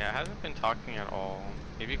 Yeah, it hasn't been talking at all.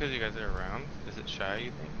 Maybe because you guys are around. Is it shy,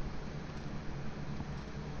 you think?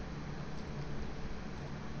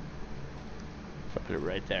 I'll put it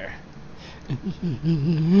right there.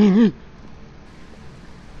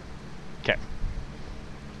 Okay.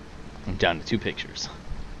 I'm down to 2 pictures.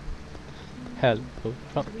 Hello.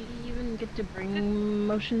 Oh, Do we even get to bring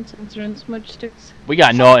motion sensor and smudge sticks? we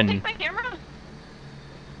got Someone nothing. take my camera?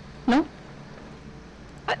 No?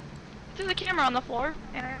 What? There's a camera on the floor,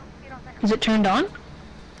 and I don't see it on there. Is it turned on?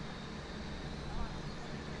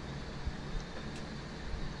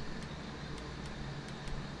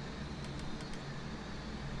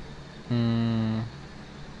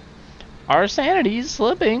 Our sanity's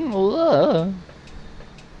slipping. Ugh.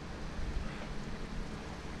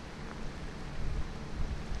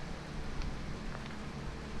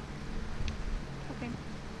 Okay.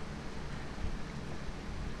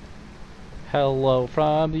 Hello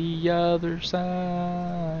from the other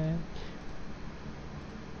side.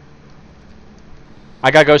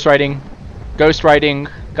 I got ghost writing. Ghost writing.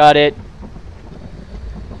 Got it.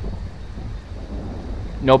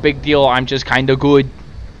 No big deal. I'm just kinda good.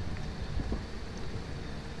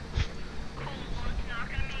 Cool, well, it's not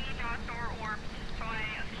gonna be dots or orbs, so I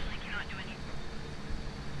officially cannot do anything.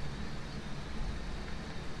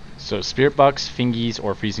 So spirit box, fingies,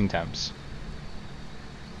 or freezing temps.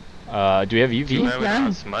 Do we have Too UV? bad we don't none.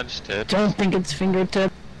 have smudge tips. Don't think it's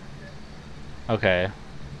fingertip. Okay.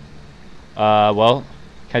 Well,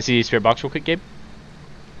 can I see the spirit box real quick, Gabe?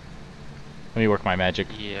 Let me work my magic.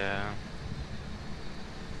 Yeah.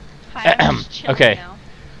 Hi, I'm just chilling Okay. now.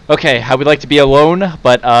 Okay, I would like to be alone,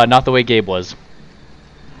 but not the way Gabe was.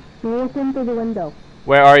 Look into the window.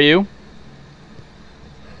 Where are you?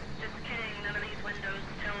 Just kidding, none of these windows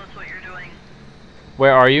tell us what you're doing.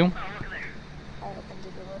 Where are you? Oh, look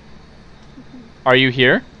there. Are you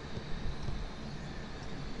here?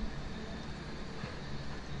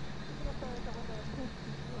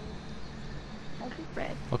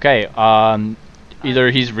 Red. Okay,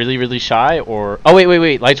 either he's really, really shy or... Oh,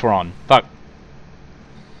 wait, lights were on. Fuck.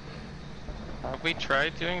 Have we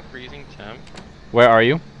tried doing freezing temp? Where are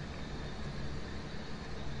you?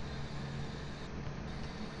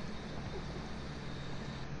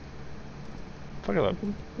 Fuck it up.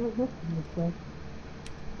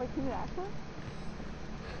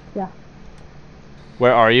 Yeah.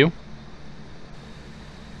 Where are you?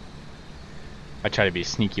 I try to be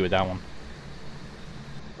sneaky with that one.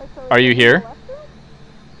 Are you here?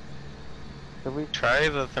 Did we try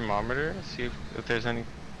the thermometer? See if there's any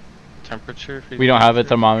temperature? We don't have a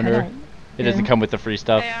thermometer. Alright. It doesn't Yeah. come with the free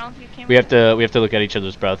stuff. Hey, I don't think you came We have with to look at each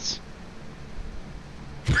other's breaths.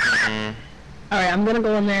 Mm. Alright, I'm gonna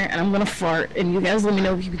go in there and I'm gonna fart, and you guys let me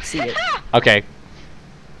know if you can see it. Okay.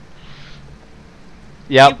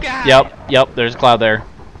 Yep, You got yep, there's a cloud there.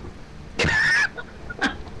 God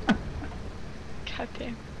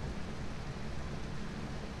damn.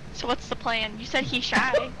 So what's the plan? You said he's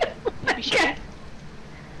shy. Maybe shy.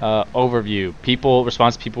 Overview.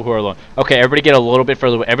 Response to people who are alone. Okay, everybody get a little bit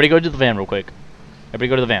further away. Everybody go to the van real quick. Everybody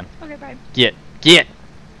go to the van. Okay, bye. Get.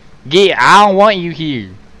 I don't want you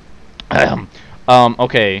here.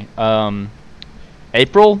 Okay.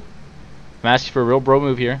 April, I'm asking for a real bro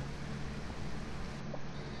move here.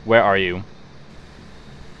 Where are you?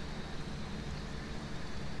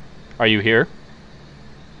 Are you here?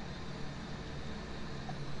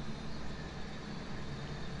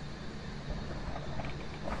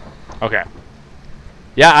 Okay.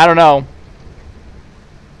 Yeah, I don't know.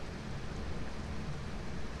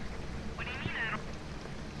 What do you mean I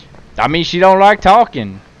don't? I mean, she don't like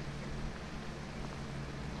talking.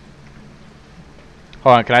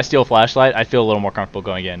 Hold on, can I steal a flashlight? I feel a little more comfortable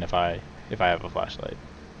going in if I have a flashlight.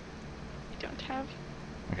 You don't have.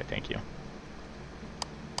 Okay, thank you.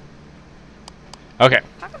 Okay,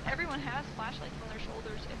 How come everyone has flashlights on their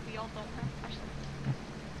shoulders if we all don't have flashlights?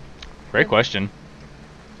 great question.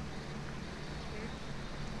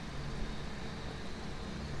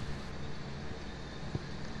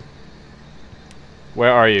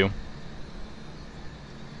 Where are you?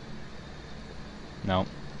 No.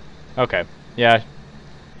 Okay. Yeah.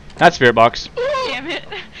 Not Spirit Box. Damn it.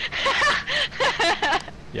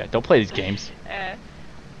 Yeah, don't play these games.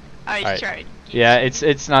 I Alright. tried. Yeah,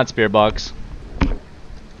 it's not Spirit Box.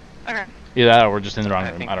 Okay. Either that or we're just in the wrong I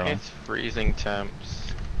room. think I don't know. it's freezing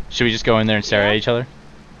temps. Should we just go in there and stare at Yeah. each other?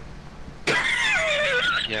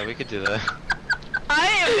 Yeah, we could do that. I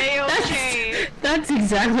am A-okay. That's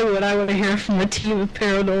exactly what I want to hear from a team of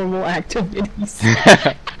paranormal activities.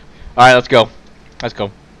 Alright, let's go. Let's go.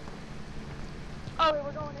 Oh, wait,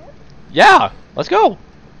 we're going in? Yeah, let's go.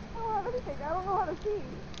 I don't have anything. I don't know how to see.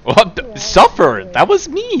 Well, suffer. That was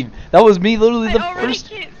me. That was me literally I the already first.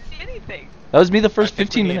 can't see anything. That was me the first I think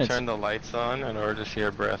 15 we need minutes. to turn the lights on in order to see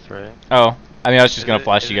our breath, right? Oh, I mean, I was just Is gonna it-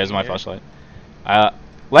 flash is you it guys with my here? flashlight.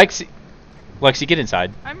 Lexi, get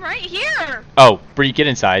inside. I'm right here. Oh, Bree, get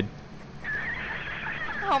inside.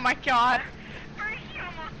 Oh my god. First, you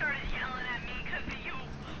almost started yelling at me because of you.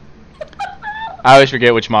 I always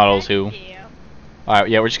forget which model's who. Yeah. Alright,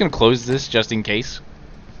 yeah, we're just gonna close this just in case.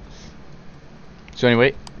 So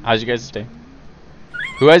anyway, how's you guys' day?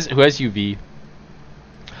 Who has UV?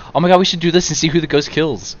 Oh my god, we should do this and see who the ghost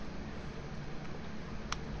kills.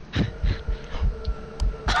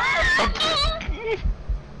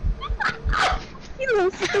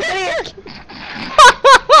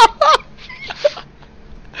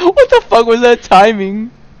 What the fuck was that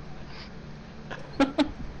timing?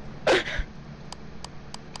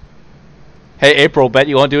 Hey April, bet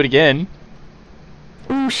you won't do it again.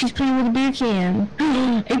 Ooh, she's playing with a beer can.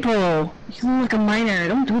 April, you look like a minor.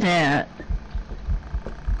 Don't do that.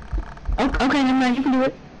 Oh, okay, never mind. You can do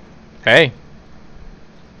it. Hey.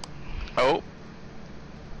 Oh,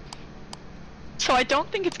 So I don't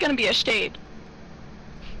think it's gonna be a shade.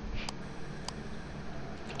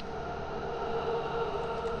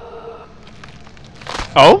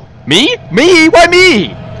 Oh? Me? Me? Why me?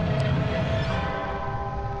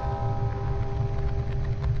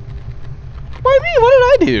 Why me?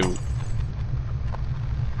 What did I do?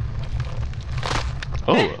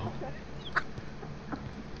 Oh.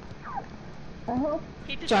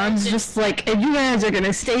 He John's decided- just like, and you guys are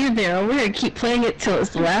gonna stay in there. We're gonna keep playing it till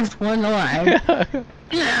it's the last one alive.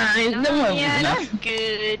 Nah, no one Yeah, enough. that's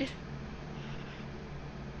good.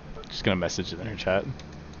 Just gonna message it in her chat. I'm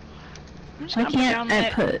just Why gonna put down can't I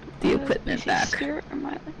that- put the equipment is he back? spirit or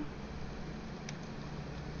my-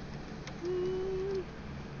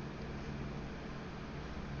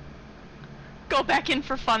 Go back in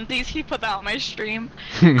for funsies. He put that on my stream.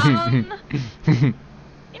 You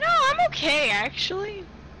know, I'm okay actually.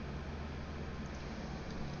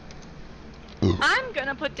 I'm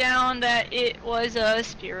gonna put down that it was a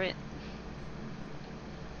spirit.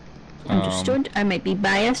 Understood. I might be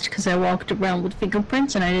biased because I walked around with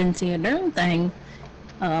fingerprints and I didn't see a darn thing.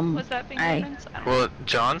 Was that fingerprints? I don't know. well,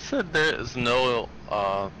 John said there is no,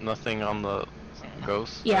 nothing on the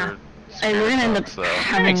ghost. Yeah. or And we're gonna end up spirit box,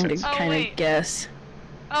 having to sense. Oh, kind wait. of guess.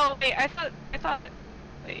 Oh wait, I thought.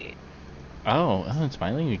 Wait. Oh, it's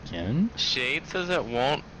smiling again? Shade says it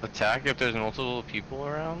won't attack if there's multiple people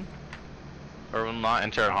around. Or will not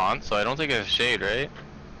enter a haunt, so I don't think it's Shade, right?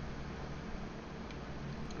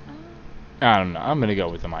 I don't know. I'm gonna go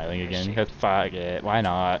with the Myling again. Because fuck it. Why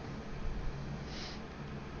not?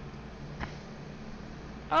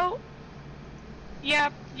 Oh. Yeah,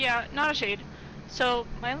 not a shade. So,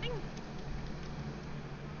 Myling?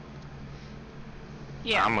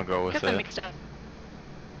 Yeah. I'm gonna go with Got them it. mixed up.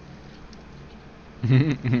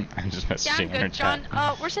 I'm just Yeah, messaging I'm in her good, John.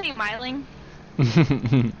 chat. We're saying Myling.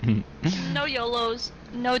 No YOLOs,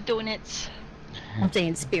 no donuts. I'm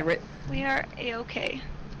saying spirit. We are A-okay.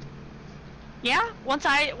 Yeah, once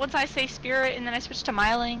I say spirit and then I switch to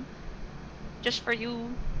Myling, just for you,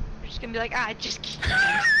 you're just gonna be like, I just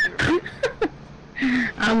can't.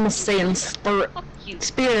 I'm saying spirit. Fuck you.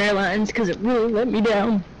 Spirit Airlines because it really let me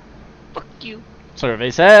down. Fuck you.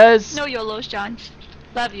 Survey says. No YOLOs, John.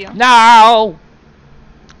 Love you. No.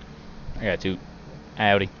 I got two.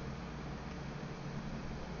 Howdy.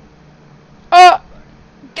 God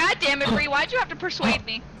damn it, Bree! Why'd you have to persuade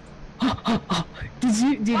me?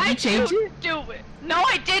 Did you Why'd change you it? do it? No,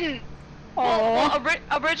 I didn't. Well,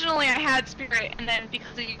 originally I had Spirit, and then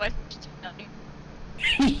because of you, I switched to nothing.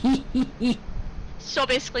 So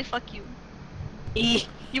basically, fuck you.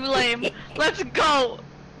 You lame. Let's go.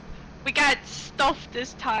 We got stuff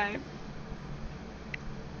this time.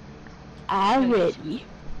 Already.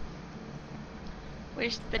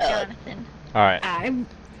 Where's the Jonathan? Alright. I'm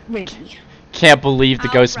ready. Can't believe the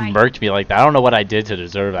ghost Alright. murked me like that. I don't know what I did to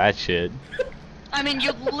deserve that shit. I mean,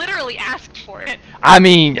 you literally asked for it. I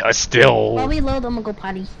mean, still. While we load, I'm gonna go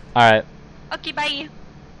potty. Alright. Okay, bye.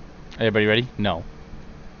 Everybody ready? No.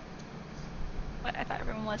 What? I thought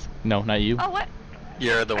everyone was. No, not you. Oh, what?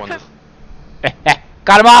 You're the one that...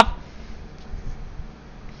 Got him off!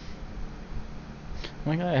 Oh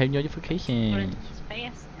my god, I have notification.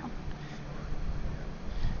 Fast now.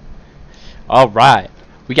 Alright.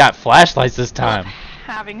 We got flashlights this time.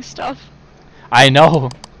 Having stuff. I know.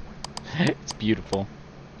 It's beautiful.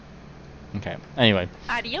 Okay. Anyway,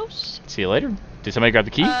 Adios. see you later. Did somebody grab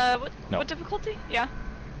the key? What, No. what difficulty? Yeah.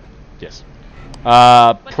 Yes.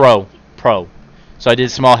 What Pro. difficulty? Pro. So I did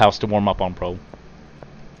Small House to warm up on Pro.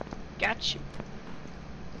 Got you.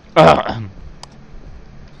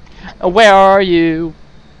 Where are you?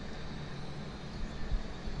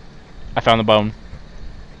 I found the bone.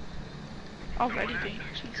 Already, dude.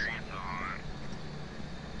 Jeez.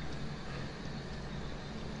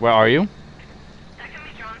 Where are you? That can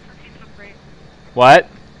be John since he's so brave. What?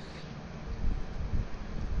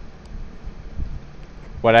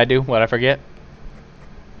 What'd I do? What'd I forget?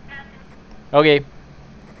 Okay.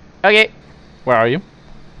 Okay. Where are you?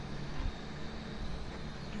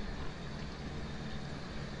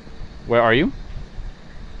 Where are you?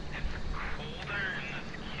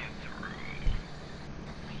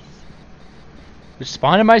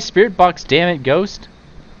 Respond to my spirit box, damn it, ghost.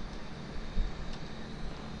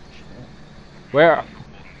 Where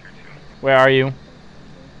are you?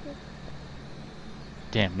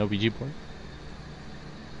 Damn, no BG port.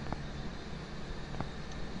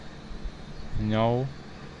 No.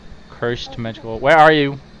 Cursed magical. Where are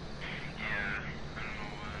you?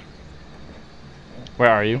 Where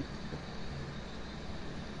are you?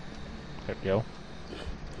 There we go.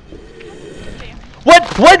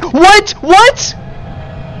 What? What? What? What?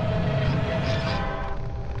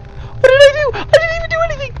 What did I do? I didn't even do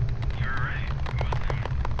anything.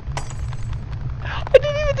 I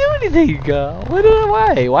didn't even do anything. What did I?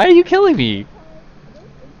 Why? Why are you killing me?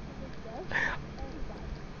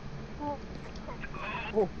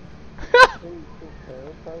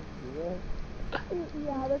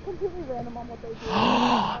 Yeah, they're completely random on what they do.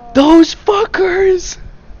 Those fuckers!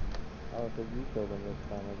 Oh, so you killed him this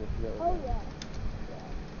time. I guess you got Oh, yeah.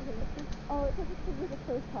 Okay, this is, oh, it's because it was a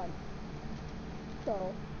first hunt. So,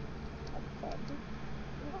 that's fun.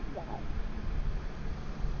 Love that.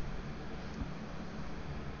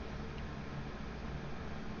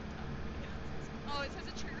 Oh, it says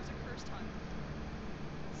it triggers a cursed hunt.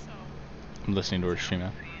 So. I'm listening to her stream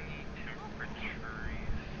now.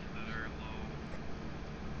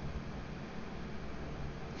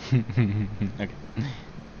 Okay.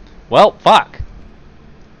 Well, fuck.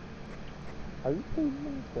 Are you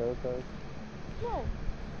playing tarot cards? No.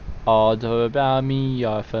 All about me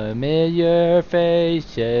are familiar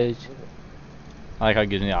faces. I like how it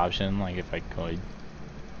gives me the option, like if I could.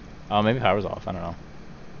 Oh, maybe power's off. I don't know.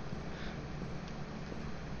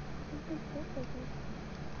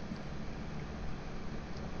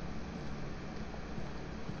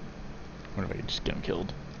 What if I could just get him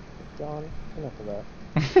killed? John, enough of that.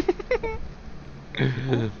 I didn't do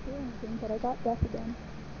anything, but I got death again.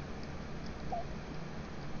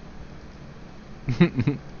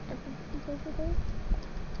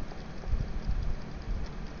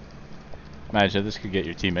 Imagine if this could get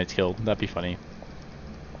your teammates killed. That'd be funny.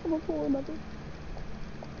 I'm a poor mother.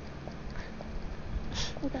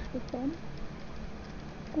 I got this done.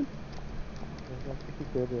 That's pretty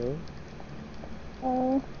good, really.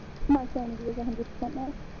 My sanity is 100%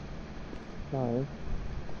 now. Nice.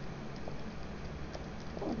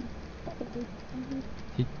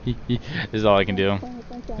 This is all I can do.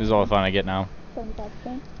 This is all the fun I get now.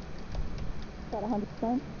 75%. Got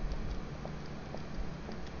 100%.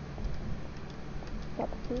 Got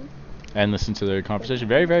 2. And listen to their conversation.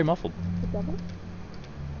 Very, very muffled. 7.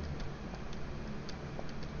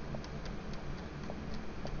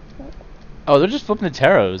 Oh, they're just flipping the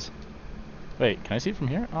tarots. Wait, can I see it from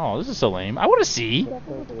here? Oh, this is so lame. I want to see. Oh,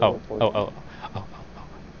 oh, oh, oh, oh.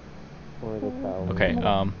 Or the towel. Okay,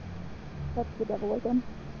 That's the devil again.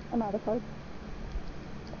 I'm out of cards.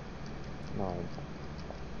 9.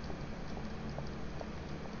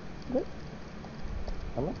 What?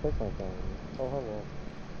 I'm not fixing my phone. Oh, hello.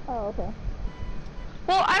 Oh, okay.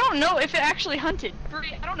 Well, I don't know if it actually hunted.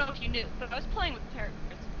 Bree, I don't know if you knew, but I was playing with the tarot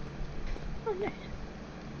cards. Oh, nice.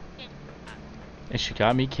 and she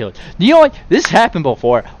got me killed. You know what? This happened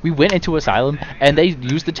before. We went into Asylum, and they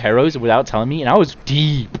used the tarots without telling me, and I was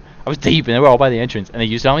deep. And they were all by the entrance, and they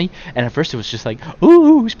used it on me, and at first it was just like,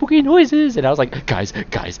 ooh, spooky noises, and I was like, guys,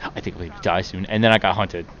 I think we die soon, and then I got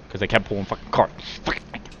hunted, because they kept pulling fucking cards.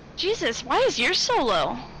 Jesus, why is yours so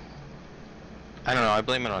low? I don't know. I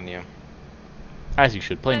blame it on you. As you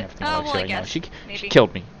should, playing But- everything oh, Alexia well, I right now. guess, She maybe.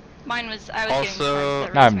 killed me. Mine was, I was Also-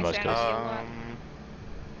 getting Not friends even my most sanity cases. a lot.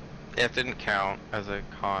 It didn't count as a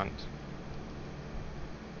con.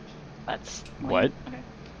 That's What? Okay.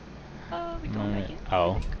 We don't make it.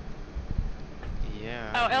 Oh.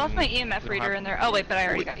 Yeah. Oh, I left my we EMF don't reader have- in there. Oh wait, but I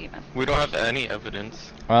already we- got EMF. We don't have any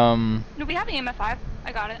evidence. No, we have EMF 5.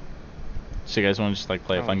 I got it. So you guys want to just like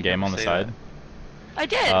play a No, fun you game never on the say side? that. I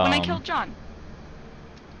did when I Um, killed John.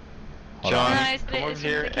 Hold John, on. And then I said come it over as soon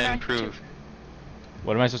as here I came and out, too. prove.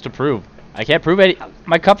 What am I supposed to prove? I can't prove it. How-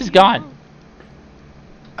 My cup is gone.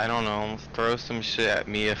 I don't know. Throw some shit at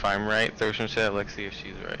me if I'm right. Throw some shit at Lexi if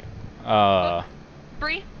she's right.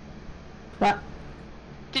 Bree, What?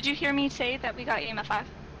 did you hear me say that we got EMF 5?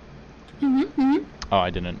 Mm-hmm. Oh, I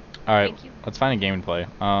didn't. All right, Thank you. let's find a game to play.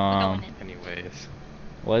 We're going in. Anyways.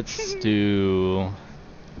 Let's do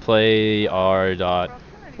playr.org.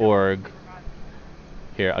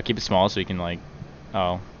 Here, I'll keep it small so you can like.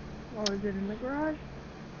 Oh, Or is it in the garage?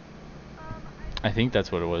 I think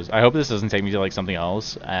that's what it was. I hope this doesn't take me to like something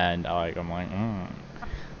else, and I'm like,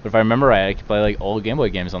 But if I remember right, I could play like old Game Boy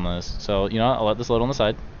games on this. So you know, what? I'll let this load on the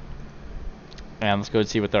side, and let's go and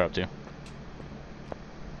see what they're up to.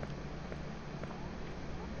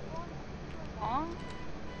 Long?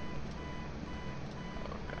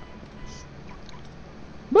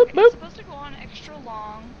 Boop It's boop. supposed to go on extra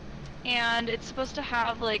long, and it's supposed to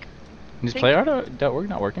have like Does think- playr.org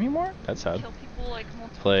not work anymore? That's sad. kill people like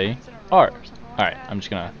multiple Play times in a row art. or something like Alright, that. I'm just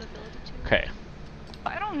gonna- Have the ability to. Okay.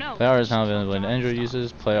 I don't know. PlayR is Just now kill available in John Android stuff.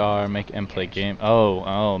 users. PlayR make and play game.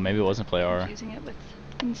 Oh, maybe it wasn't PlayR. Using it with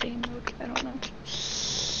insane mode. I don't know.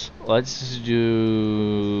 Let's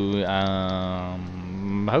do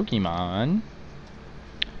Pokemon.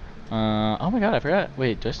 Oh my god, I forgot.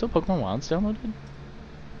 Wait, do I still have Pokemon Wilds downloaded?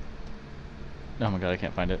 Oh my god, I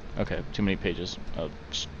can't find it. Okay, too many pages of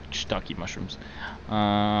stocky mushrooms.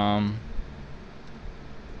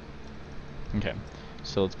 Okay,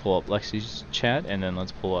 so let's pull up Lexi's chat, and then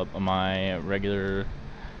let's pull up my regular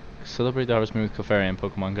Celebrate the Harvest Moon with Clefairy and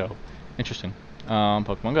Pokemon Go. Interesting.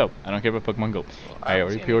 Pokemon Go. I don't care about Pokemon Go. I don't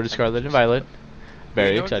already see pre-ordered anything Scarlet and interesting. Violet.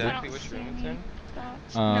 Very know excited. exactly I which don't room see it's any in?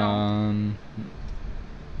 thoughts. No.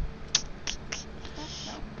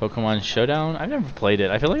 Pokemon Showdown. I've never played it.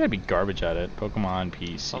 I feel like I'd be garbage at it. Pokemon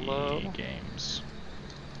PC Hello? games.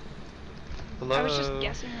 Hello. I was just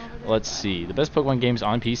guessing over there. Let's but I see. don't The know. best Pokemon games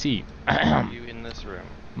on PC. Are you in this room?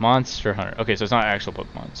 Monster Hunter. Okay, so it's not actual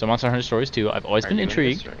Pokemon. So Monster Hunter Stories 2. I've always Are been you in this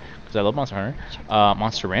intrigued room? because I love Monster Hunter.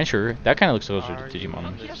 Monster Rancher. That kind of looks closer Are to you Digimon.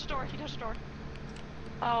 in He this- touched the door. He touched the door.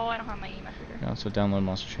 Oh, I don't have my EMF reader. Yeah, so download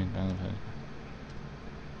Monster Train.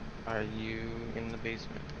 Are you in the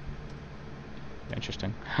basement?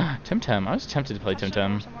 Interesting. Temtem. I was tempted to play Touched the door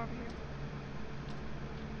Temtem. somewhere over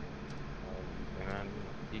here. And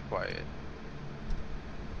be quiet.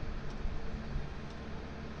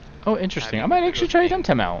 Oh, interesting. I Have you might played actually those try games?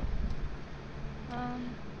 Temtem out.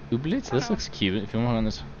 Ooh, Blitz, I this don't know. looks cute. If you want on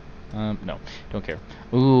this, no, don't care.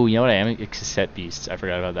 Ooh, you know what I am? Cassette Beasts. I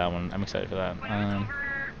forgot about that one. I'm excited for that. When I was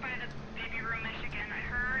over by the baby room, Michigan, I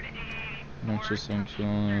heard a Not just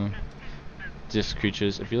disc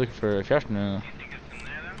creatures. If you're looking for, if you're after,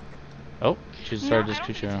 oh, she just No, started I disc don't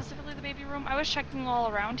think creature. it's specifically the baby room. I was checking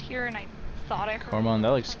all around here, and I thought I heard. Cormon,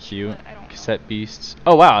 that a looks bunch, cute. but I don't know. Cassette Beasts.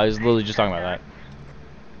 Oh wow, I was literally just talking about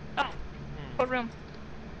that. Oh, what room?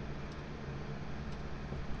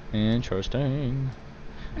 Interesting.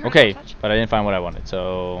 I'm ready Okay, to touch. but I didn't find what I wanted.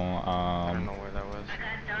 So, I don't know where that was.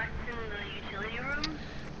 that dots in the utility room,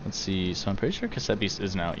 let's see. So I'm pretty sure Cassette Beast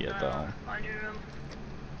isn't out yet, though. laundry room.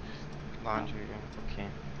 Laundry room. Okay.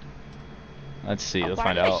 Let's see. Oh, Let's why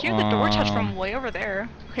find did out. I hear the door touch from way over there?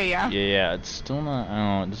 Okay, yeah. Yeah, it's still not.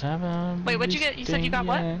 Oh, does it have a? Wait, what'd you get? You said you got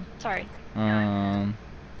what? yet? Sorry. Um.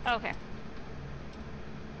 Oh, okay.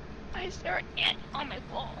 Why is there an ant on my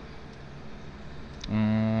wall?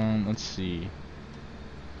 Let's see.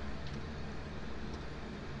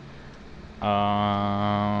 Who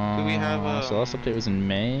we have So last update was in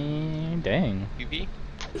May. Dang. UV?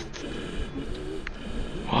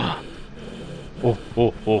 Oh,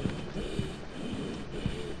 oh, oh.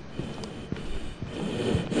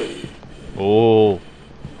 Oh.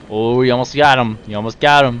 Oh, you almost got him. You almost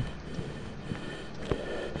got him.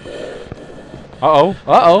 Uh-oh.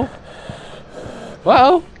 Uh-oh.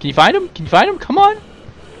 Uh-oh. Can you find him? Can you find him? Come on.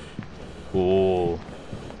 Oh.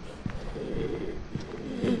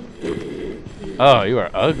 Oh, you are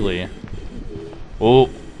ugly. Oh.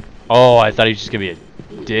 Oh, I thought he was just gonna be a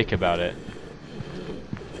dick about it.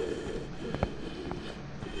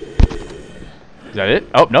 Is that it?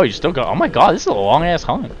 Oh, no, you still go. Oh my god, this is a long-ass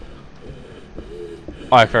hunt.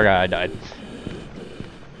 Oh, I forgot I died.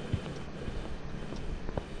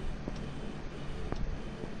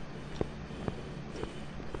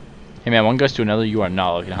 Hey man, one goes to another, you are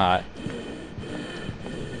not looking hot.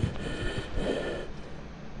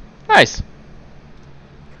 Nice.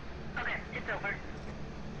 Okay, it's over.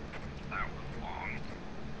 That was long.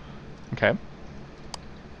 Okay.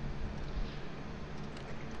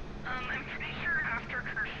 I'm pretty sure after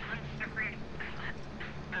Kirsten's degree,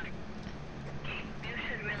 you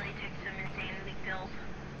should really take some insanity pills.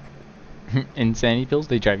 Insanity pills,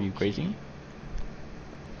 they drive you crazy.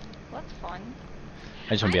 What's fun?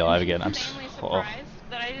 I just want to be alive again. I'm insanely so... surprised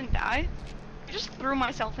that I didn't die. I just threw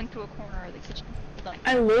myself into a corner of the kitchen. Done.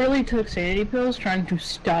 I literally took sanity pills trying to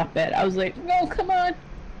stop it. I was like, no, come on.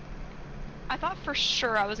 I thought for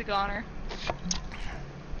sure I was a goner.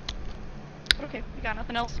 But okay, we got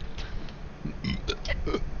nothing else.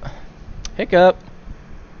 Hiccup.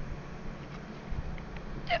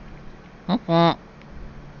 Dip. Uh-huh.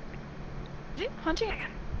 Is it hunting?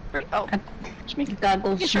 Oh, just making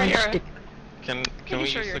Goggles making sure you're. Can Making we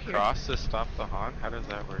sure use you're the here. cross to stop the haunt? How does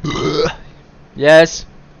that work? Yes.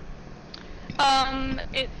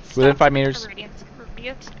 It's Within 5 meters. Radiance.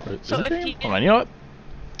 Is So it if there? you Hold on, you know what?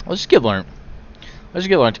 Let's just get learned. Let's just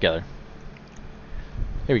get learned together.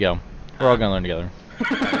 Here we go. We're all gonna learn together.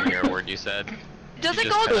 I didn't hear a word you said. does You it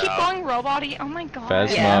just go cut keep out. going robot-y? Oh my god.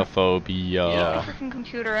 Phasmophobia. Yeah. Freaking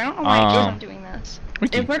computer. I don't know why it keeps on doing this.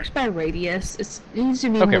 Wiki. It works by radius. It needs to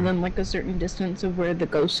be Okay. within like a certain distance of where the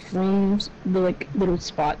ghost rooms, the like little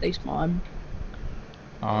spot they spawn.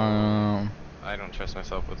 I don't trust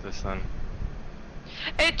myself with this then.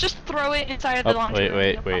 Just throw it inside of the Oh, laundry wait, room,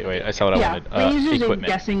 wait, you'll wait, wait. probably I saw what I Yeah, wanted. but it's just a Equipment.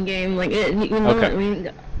 guessing game. Like, you know, Okay. I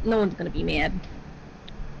mean, no one's gonna be mad.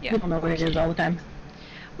 Yeah. We don't know what it is all the time.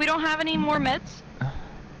 We don't have any more meds?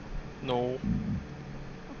 No.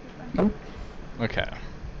 Okay.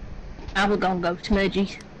 I was gonna go to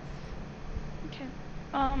Medgy. Okay.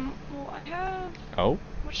 Well, I have... Oh?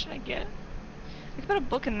 What should I get? We could put a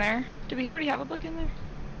book in there. Do we already have a book in there?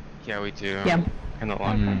 Yeah, we do. Yeah. In the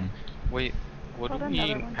laundry. Mm. Wait, what Hold do on, we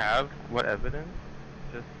another one. have? What evidence?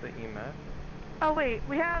 Just the EMF? Oh wait,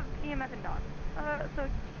 we have EMF and dogs. So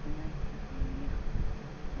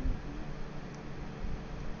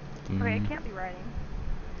okay, it Mm. can't be writing.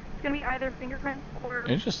 It's gonna be either fingerprints or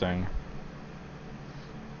Interesting.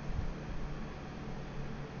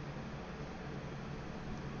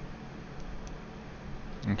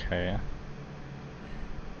 Okay.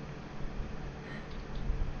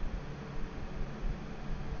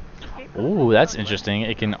 Oh, that's interesting.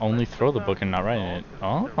 It can only throw the book and not write in it.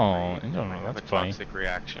 Oh, interesting. Have That's a funny. toxic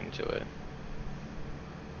reaction to it.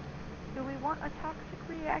 do we want a toxic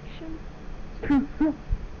reaction?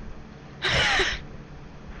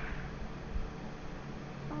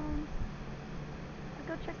 I'll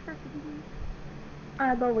go check for CBD.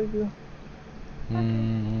 I always do.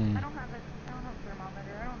 Mm. I don't have it. I don't have a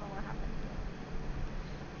thermometer. I don't know what happened.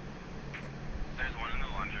 There's one in the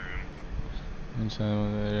laundry room. And so,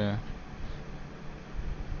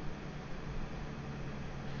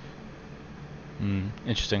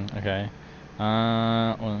 interesting. Okay.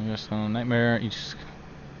 Well, just a nightmare. Each.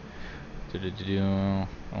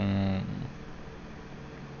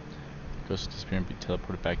 Ghost disappear and be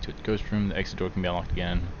teleported back to its ghost room. The exit door can be unlocked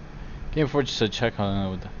again. Game before just said check on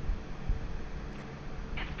with the.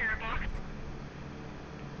 Spirit box.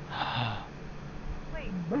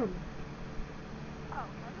 Wait. Oh, when did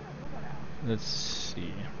I roll that out? Let's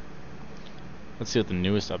see. Let's see what the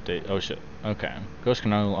newest update. Oh shit. Okay. Ghost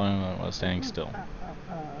can no longer while standing still.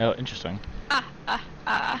 Oh, interesting.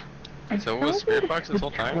 So it was Spirit Box this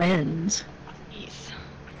whole time? Lens. Yes.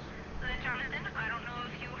 Jonathan, I don't know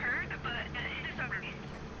if you heard, but it is a race.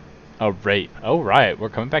 Oh, Wraith. Oh, right. We're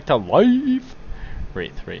coming back to life.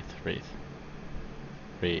 Wraith.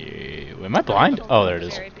 Am I blind? Oh, there it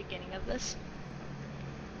is. Very beginning of this.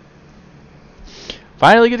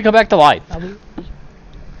 Finally get to come back to life.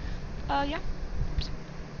 Yeah.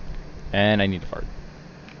 And I need to fart.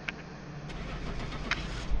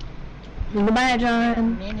 Goodbye,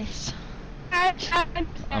 John. Menace.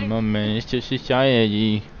 I'm a menace to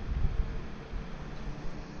society.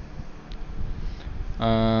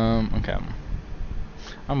 Okay.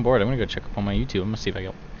 I'm bored. I'm gonna go check up on my YouTube. I'm gonna see if I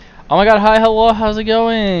go. Oh my god, hi, hello, how's it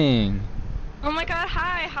going? Oh my god,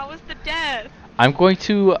 hi, how was the death? I'm going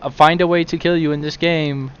to find a way to kill you in this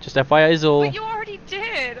game. Just FYI, Zul. But you already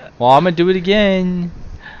did. Well, I'm gonna do it again.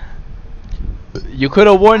 You could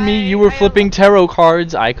have warned me you were flipping tarot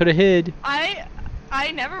cards. I could have hid.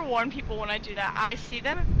 I never warn people when I do that. I see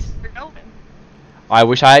them and they're open. I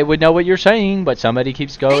wish I would know what you're saying, but somebody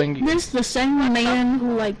keeps going. Ain't this the same man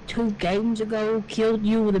who like 2 games ago killed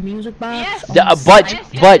you with a music box? Yes.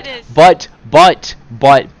 But,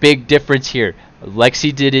 big difference here.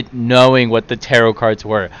 Lexi did it knowing what the tarot cards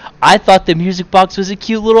were. I thought the music box was a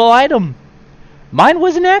cute little item. Mine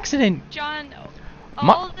was an accident. John,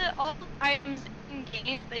 all the items in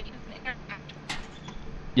games that you can interact with.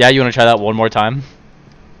 Yeah, you want to try that one more time?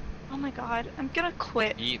 Oh my god, I'm gonna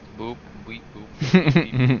quit. Eat boop, beep boop.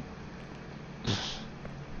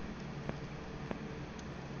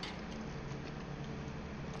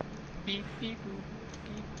 Beep beep boop,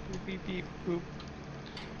 beep boop beep beep boop.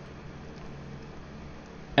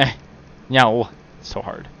 No, it's so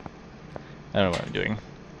hard. I don't know what I'm doing.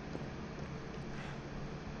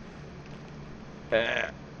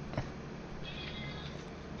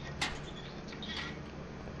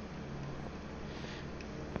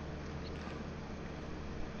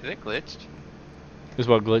 Is it glitched? Is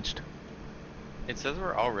what glitched? It says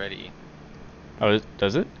we're all ready. Oh,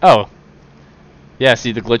 does it? Oh. Yeah,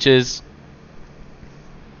 see the glitches.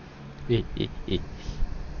 Alright,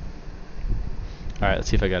 let's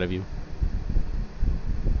see if I got a view.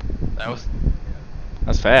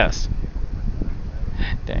 That's fast.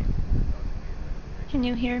 Dang. Can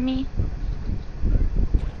you hear me?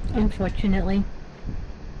 Unfortunately.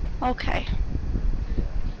 Okay.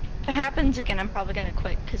 If it happens again, I'm probably gonna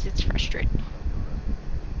quit because it's frustrating.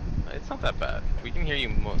 It's not that bad. We can hear you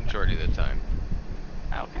majority of the time.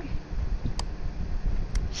 Okay.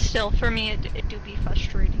 Still, for me, it do be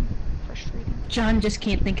frustrating. John just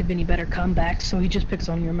can't think of any better comebacks, so he just picks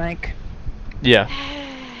on your mic. Yeah.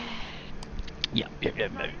 Yeah. It's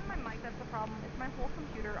not even my mic that's the problem, it's my whole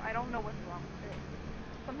computer. I don't know what's wrong with it.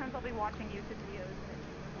 Sometimes I'll be watching YouTube videos and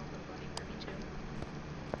it's also funny for me too.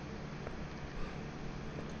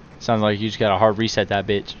 Sounds like you just gotta hard reset that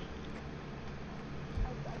bitch.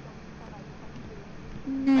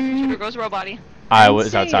 My computer goes robot-y. I I'd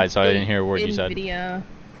was say outside, so I it's didn't hear a word you said. NVIDIA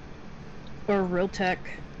or Realtek.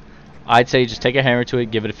 I'd say just take a hammer to it,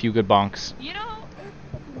 give it a few good bonks. You know,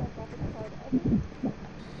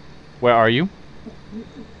 Where are you?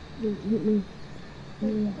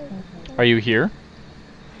 Are you here?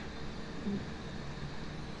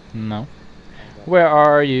 No. Where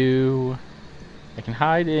are you? I can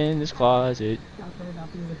hide in this closet.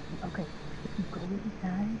 Okay, if you go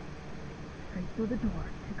inside, straight through the door,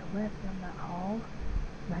 take a left down that hall,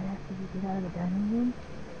 right after you get out of the dining room,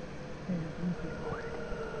 there's a blinking board.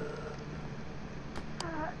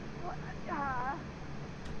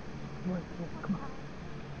 Look, come on.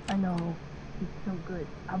 I know, it's so good.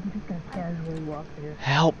 I'm just gonna casually walk there.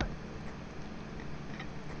 Help!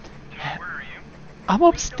 Where are you? I'm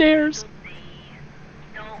upstairs.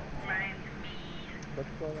 Don't mind me. What's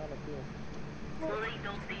going on up here?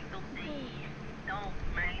 Don't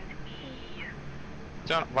mind me.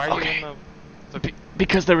 John, why are Okay. you in the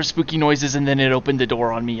Because there were spooky noises and then it opened the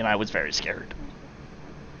door on me and I was very scared.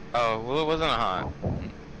 Oh, well, it wasn't a haunt.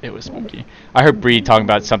 It was spooky. I heard Bree talking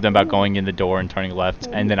about something about going in the door and turning left,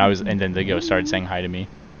 and then the ghost started saying hi to me.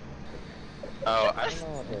 Oh, I I don't know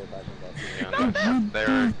what they're talking about. to be honest,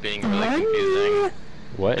 they're being really confusing.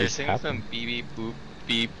 What They're is singing happening? some beep beep boop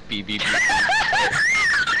beep beep beep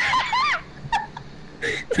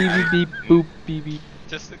Beep beep beep boop beep beep.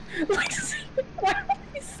 Just Why are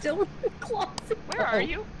we still in the closet? where are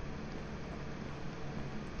you?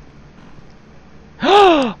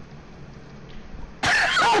 Oh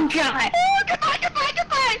god! Oh,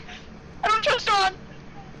 goodbye! I don't trust John!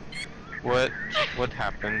 what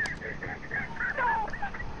happened?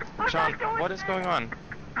 John, what is going on?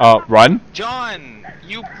 Run? John,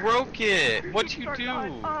 you broke it. What'd you do?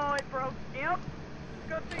 Oh, it broke. Yep.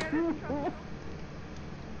 Good thing I didn't trust him.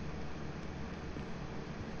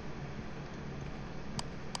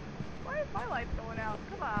 Why is my lights going out?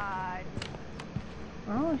 Come on.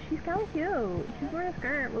 Oh, she's kind of cute. She's wearing a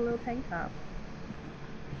skirt with a little tank top.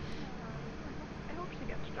 I hope she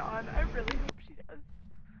gets John. I really hope she does.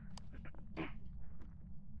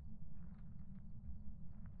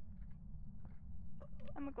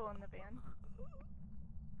 I'm gonna go in the van.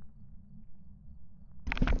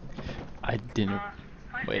 I didn't.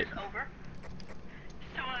 My Wait. shift's over.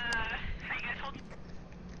 So, how you guys holding?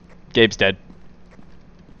 Gabe's dead.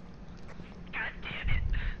 God damn it.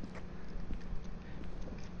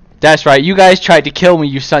 That's right. You guys tried to kill me,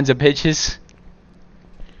 you sons of bitches.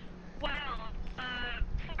 Well,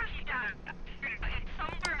 before he died, it's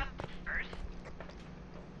somewhere upstairs.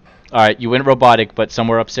 All right, you went robotic, but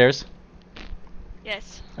somewhere upstairs.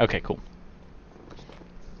 Yes. Okay, cool.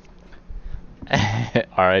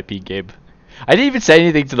 R.I.P. Gabe. I didn't even say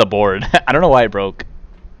anything to the board. I don't know why it broke.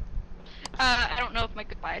 I don't know if my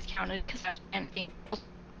goodbyes counted because I anything.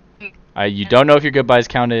 You don't know if your goodbyes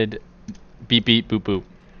counted. Beep beep boop boop.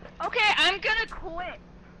 Okay, I'm gonna quit.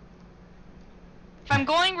 If I'm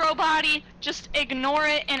going robot-y, just ignore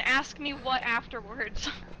it and ask me what afterwards.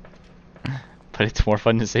 But it's more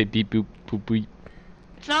fun to say beep boop boop boop.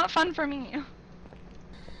 It's not fun for me.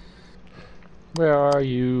 Where are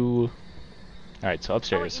you? All right, so Oh,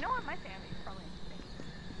 upstairs. you know what? My family's probably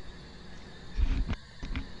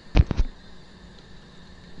insane.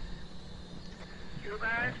 You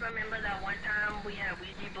guys remember that one time we had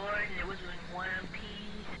Ouija board and it was in One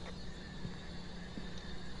Piece?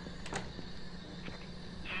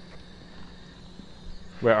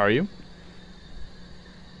 Where are you?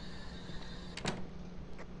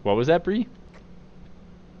 What was that, Bree?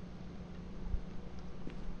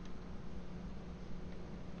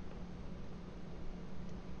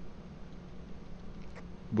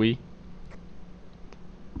 We?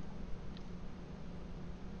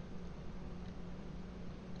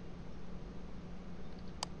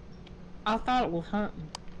 I thought it was hunting.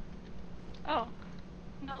 Oh.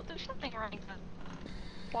 No, there's something running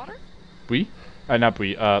the water? We? Not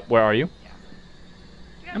Bree. Where are you?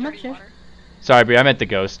 You got I'm dirty upstairs. water. Sorry, Bree. I meant the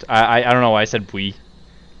ghost. I don't know why I said we.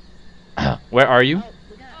 Where are you? Oh,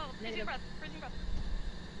 we got Oh, freezing negative. breath, freezing breath.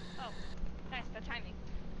 Oh, nice, that timing.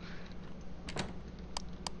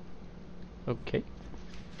 Okay.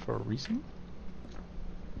 For a reason.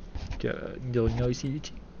 Got a little noisy.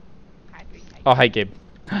 Hi, Bree. Oh, hi, Gabe.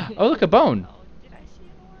 Oh, look, a bone. Oh, did I see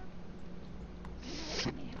an orb?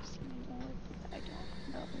 I may have seen an orb. I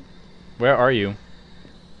don't know. Where are you?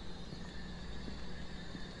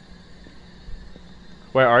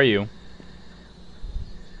 Where are you?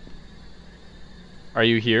 Are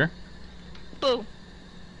you here? Boo.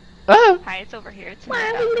 Ah! Hi, it's over here. It's in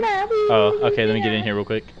the bathroom. Oh, okay. Let me get in here real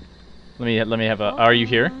quick. Let me have a. Are you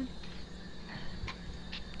here?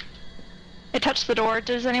 I touched the door.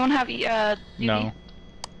 Does anyone have UV? No.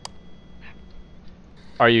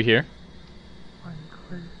 Are you here?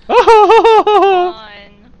 Unclear.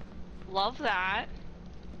 Fun. Love that.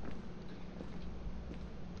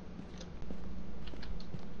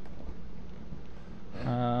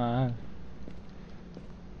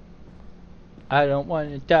 I don't want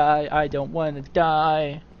to die. I don't want to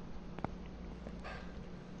die.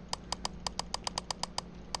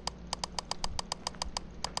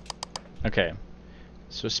 Okay.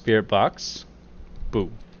 So spirit box.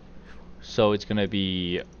 Boo. So it's gonna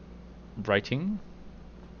be writing.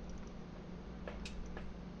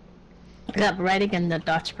 I got writing and the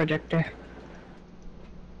dots projector.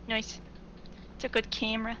 Nice. It's a good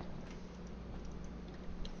camera.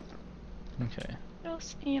 Okay. What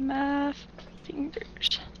else? EMF.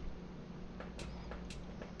 Fingers.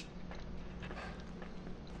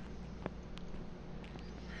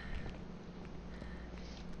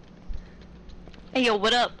 Hey yo,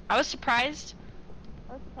 what up? I was surprised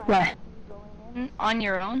What? on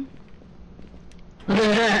your own.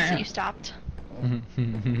 That you stopped.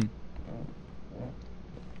 I'm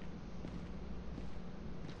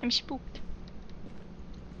spooked.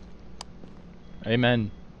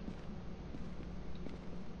 Amen.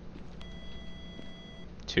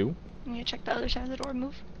 2. I'm gonna check the other side of the door.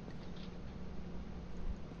 Move.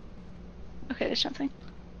 Okay, there's nothing.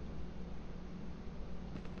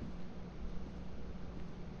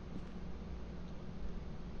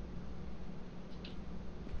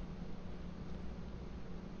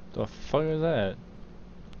 The fuck is that?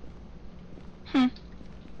 Hmm.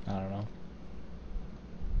 I don't know.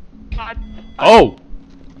 God. Oh!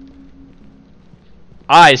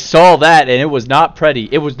 I saw that and it was not pretty.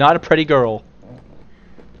 It was not a pretty girl.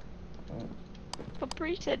 But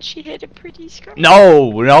Bree said she had a pretty skirt.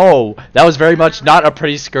 No, no. That was very much not a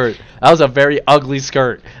pretty skirt. That was a very ugly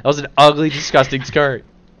skirt. That was an ugly, disgusting skirt.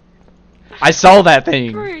 I saw that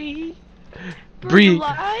thing. Bree. Bree,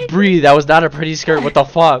 lied? Bree, that was not a pretty skirt. What the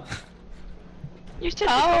fuck? You said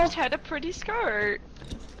the ghost had a pretty skirt.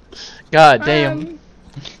 God damn.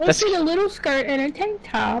 Let's see a little skirt and a tank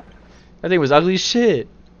top. That thing was ugly as shit.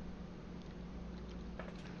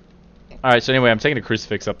 Alright, so anyway, I'm taking a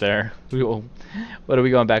crucifix up there. What are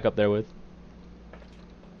we going back up there with?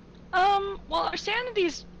 Well, our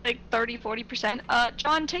sanity's like 30-40%.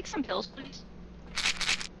 John, take some pills, please.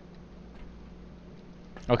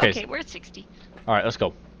 Okay. Okay, we're at 60. Alright, let's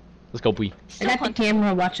go. Let's go, Bui. I Still got the hunting.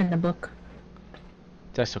 camera watching the book.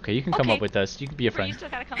 That's okay. You can come Okay. up with us. You can be a Bree, you friend. still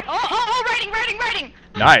gotta come. Oh, writing!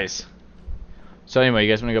 Nice. So anyway,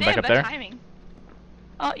 you guys want to go back Damn, up there? bad timing.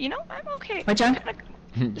 You know, I'm okay. What, John?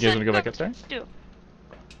 You guys want to go back up there? Let's do.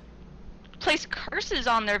 Place curses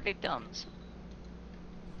on their victims.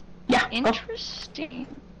 Yeah. Go. Interesting.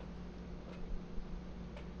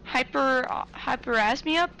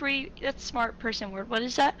 Hyperasmia? Bree, that's smart person word. What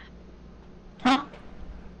is that? Huh?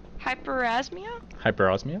 Hyperasmia?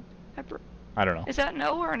 Hyperosmia? I don't know. Is that an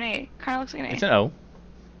O or an A? Kinda looks like an A. It's an O.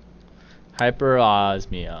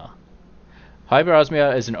 Hyperosmia.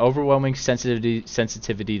 Hyperosmia is an overwhelming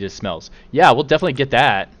sensitivity to smells. Yeah, we'll definitely get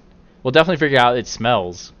that. We'll definitely figure out it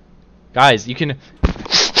smells. Guys, you can...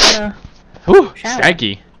 Whew, shower.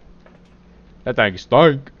 stanky. That thing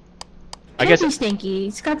stank. I guess... He's stinky.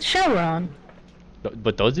 He's got the shower on.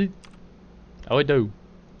 But does it? Oh, it do.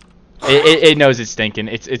 It knows it's stinking.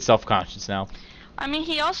 It's self-conscious now. I mean,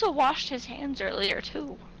 he also washed his hands earlier,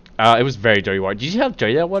 too. It was very dirty water. Did you see how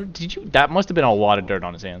dirty that water? Did you? That must have been a lot of dirt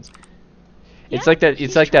on his hands. It's Yeah, like that. It's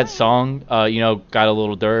he's like that trying. song. You know, got a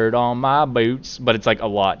little dirt on my boots, but it's like a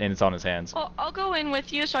lot, and it's on his hands. Well, I'll go in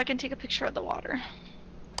with you so I can take a picture of the water.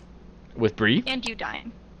 With Bree? And you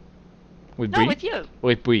dying. With No, Bree? with you.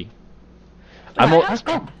 With Bree. My I'm,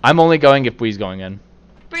 husband. I'm only going if Bree's going in.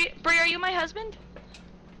 Bree, are you my husband?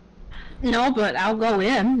 No, but I'll go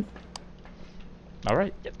in. All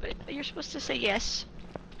right. But you're supposed to say yes.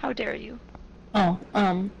 How dare you? Oh,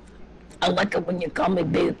 I like it when you call me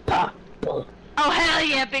Big Papa. Oh, hell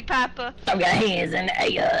yeah, Big Papa. I got hands and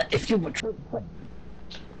if you were true.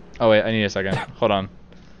 Oh wait, I need a second. Hold on.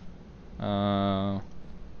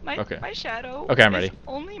 Okay. My shadow. Okay, I'm is ready.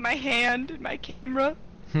 only my hand and my camera.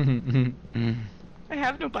 I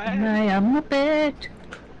have no body. I am a bit.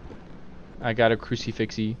 I got a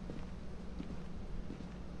crucifixy.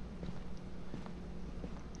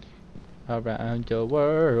 Around the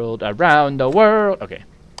world, around the world. Okay,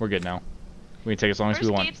 we're good now. We can take as long as we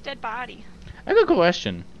Where's want. Gabe's dead body? I got a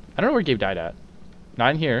question. I don't know where Gabe died at.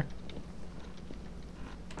 Not in here.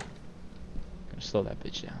 Gonna slow that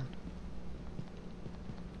bitch down.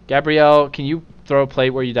 Gabrielle, can you throw a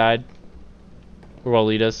plate where you died? Or will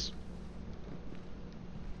lead us?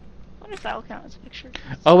 I wonder if that'll count as a picture.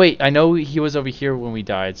 Oh wait, I know he was over here when we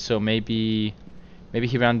died, so maybe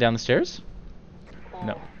he ran down the stairs?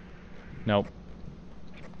 No. Nope.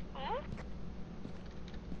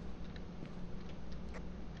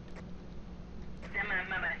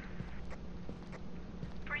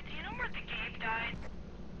 Bree, do you know where the Gabe died?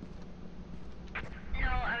 No,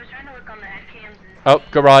 I was trying to look on the head cams. Oh,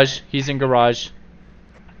 garage. He's in garage.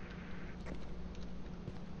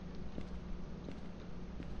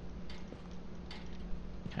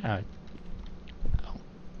 God.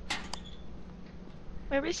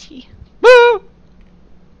 Where is he? Woo! Oh,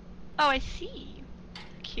 I see.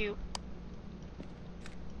 Cute.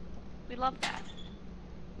 We love that.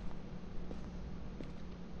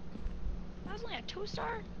 That was only a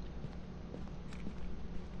 2-star?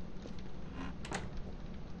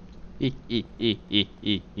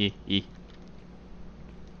 E.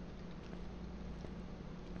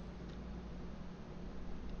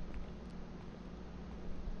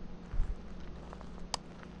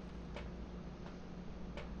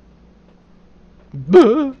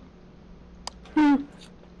 Buh.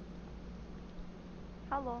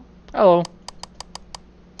 Hello. Hello.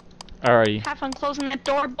 Alrighty. Have fun closing that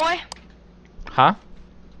door, boy. Huh?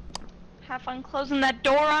 Have fun closing that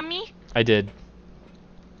door on me. I did.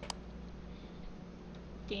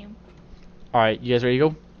 Damn. Alright, you guys ready to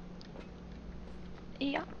go?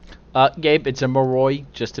 Yeah. Gabe, it's a Moroi,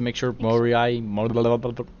 just to make sure.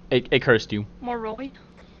 Moroi. It cursed you. More Roy.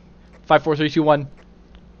 5, 4, 3, 2, 1.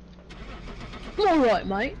 Alright,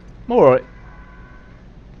 mate. Moroi.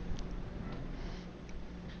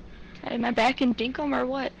 Am I back in Dinkum or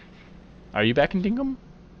what? Are you back in Dinkum?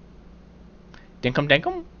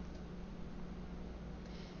 Dinkum?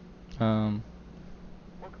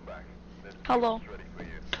 Hello.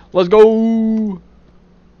 Let's go!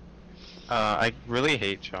 I really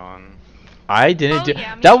hate John. I didn't Oh, do.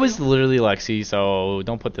 yeah, me That was too. literally Lexi, so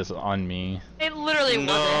don't put this on me. It literally wasn't.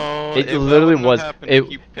 No, It if that literally wouldn't have was- happened,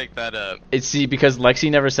 it- you picked that up. It's see because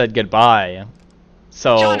Lexi never said goodbye,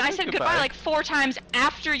 so John, I said Goodbye. goodbye like 4 times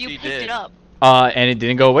after you She picked did. it up. and it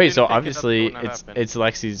didn't go away. Didn't So pick it up, obviously it wouldn't have happened. it's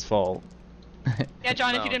Lexi's fault. Yeah,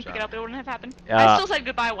 John, if No, you didn't pick it John. up, it wouldn't have happened. Uh, I still said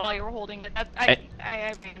goodbye while you were holding it. I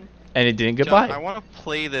mean, And it didn't John, goodbye. I want to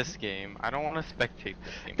play this game. I don't want to spectate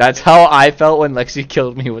this game. That's okay? how I felt when Lexi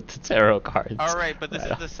killed me with the tarot cards. Alright, but this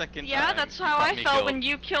Right is the second yeah, time. that's you how got I me felt killed. when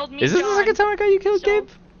you killed me. Is this the second time I got you killed, So- Gabe?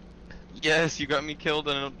 Yes, you got me killed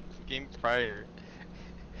in a game prior.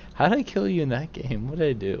 How did I kill you in that game? What did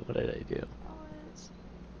I do? What did I do?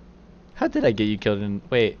 How did I get you killed in...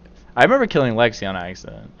 Wait. I remember killing Lexi on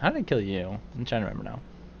accident. How did I kill you? I'm trying to remember now.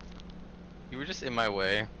 You were just in my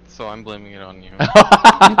way, so I'm blaming it on you.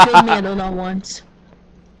 You killed me, I don't know, once.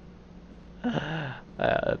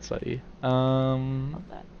 That's funny.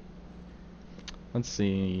 Let's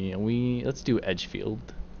see. Let's do Edgefield.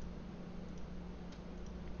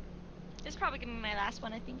 It's probably gonna be my last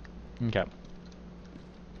one, I think. Okay.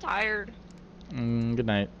 Tired. Good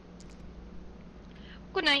night.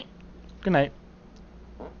 Good night. Good night.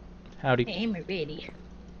 Howdy. I'm ready.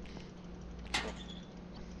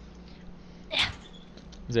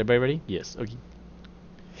 Is everybody ready? Yes. Okay.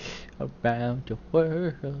 Around the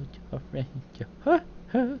world, around your heart.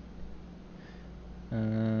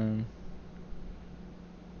 Oh,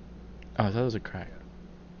 I thought it was a crack.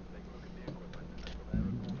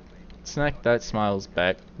 Snack that smiles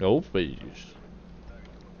back. No, please.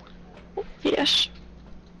 Yes.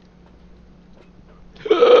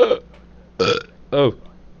 Oh.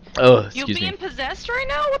 Oh, You excuse being me. possessed right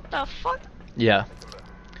now? What the fuck? Yeah.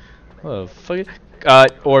 Oh, fuck it.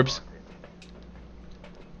 Orbs.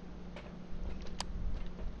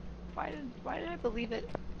 Why did I believe it?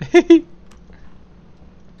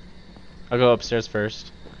 I'll go upstairs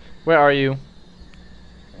first. Where are you?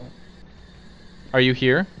 Are you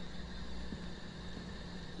here?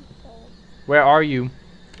 Where are you?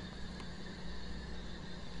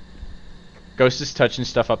 Ghost is touching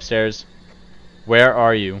stuff upstairs. Where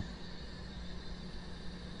are you?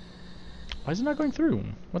 Why is it not going through?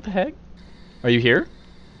 What the heck? Are you here?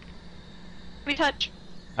 We touch.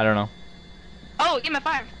 I don't know. Oh, EMF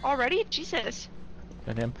 5 already? Jesus.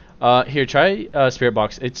 Goddamn. Here, try Spirit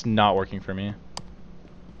Box. It's not working for me.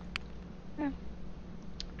 Yeah.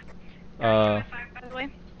 Uh, EMF 5, by the way.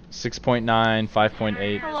 6.9,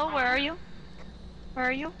 5.8. Hello, where are you? Where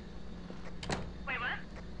are you? Wait, what?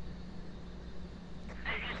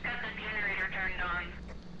 I just got the generator turned on.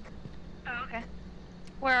 Oh, okay.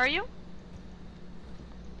 Where are you?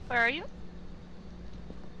 Where are you?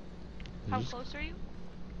 How Just- close are you?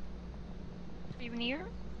 Are you near?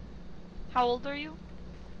 How old are you?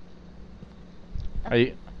 Are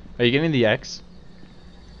you getting the X?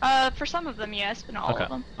 For some of them, yes, but not all Okay. of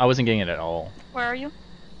them. I wasn't getting it at all. Where are you?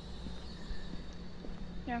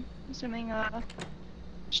 Yeah, I'm assuming,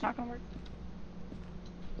 it's not gonna work.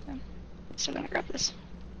 Yeah. Still gonna grab this.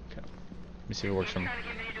 Let me see if it works for me.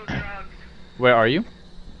 Where are you?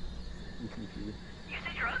 You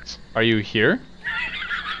said drugs? Are you here?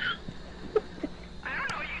 I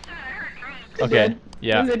don't know what you said, I heard drugs. Okay. Good.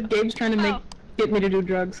 Yeah. Good. Gabe's trying to get me to do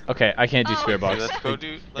drugs. Okay, I can't do Oh. Spirit Okay, Box. let's go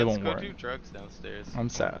do. It Let's won't go work. do drugs downstairs. I'm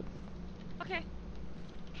sad. Okay,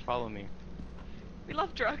 Follow me. we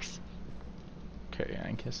love drugs. Okay,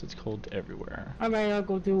 I guess it's cold everywhere. Alright, I'll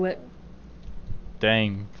go do it.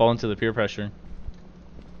 Dang, fall into the peer pressure.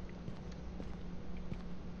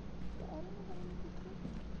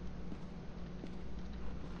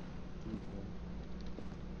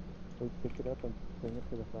 We pick it up and bring it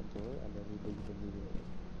to the front door, and then we leave immediately.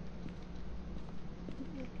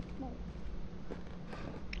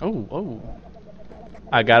 Oh, oh.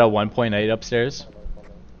 I got a 1.8 upstairs.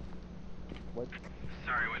 What?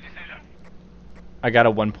 Sorry, what did you say, John? I got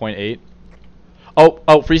a 1.8. Oh,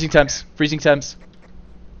 oh, freezing temps. Freezing temps.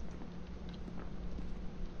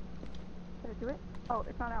 Did I do it? Oh,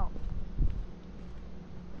 it's not out.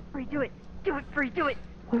 Free, do it! Do it, Free, do it!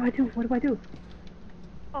 What do I do? What do I do?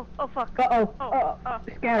 Oh, oh fuck. Uh-oh. Oh,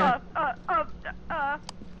 Scatter.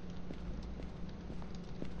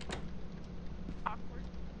 Awkward.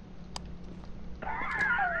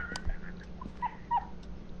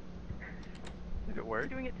 Did it work?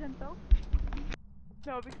 Doing it to himself?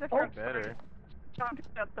 No, because I Oh, forgot better. John did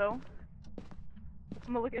that though.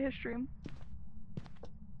 I'm gonna look at his stream.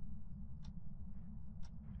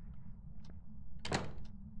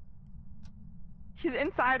 He's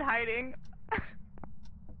inside hiding.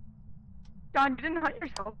 John, you didn't hunt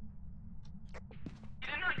yourself. You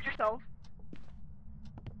didn't hunt yourself.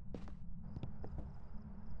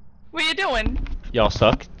 What are you doing? Y'all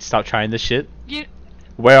suck. Stop trying this shit. You.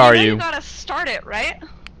 Where are know you? You gotta start it, right?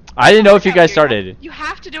 I didn't know if you Yeah, guys you started. You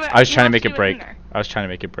have to do it. I was you trying to have make do it break. in there. I was trying to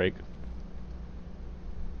make it break.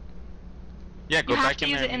 Yeah, go You have back to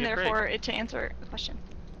in use there it and in get there break. for it to answer the question.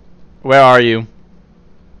 Where are you?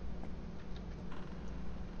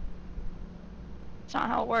 That's not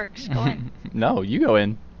how it works. Go in. No, you go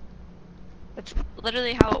in. That's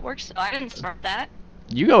literally how it works. So I didn't start that.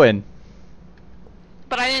 You go in.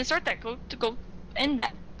 But I didn't start that. Go in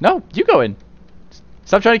that. No, you go in.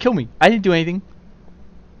 Stop trying to kill me. I didn't do anything.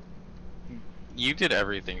 You did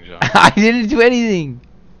everything, John. I didn't do anything.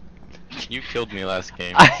 You killed me last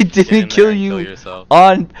game. I Get in didn't there kill and you. Kill yourself.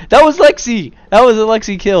 On that was Lexi. That was a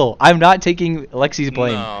Lexi kill. I'm not taking Lexi's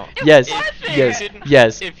blame. No. Yes, It wasn't. yes, If you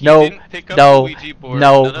yes. if you No, didn't pick up no, the Ouija board,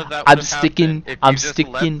 no. none of that I'm would have sticking. happened. If I'm you just let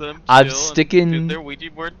sticking. them I'm chill and sticking. do their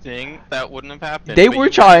Ouija board thing, that wouldn't have happened. They But were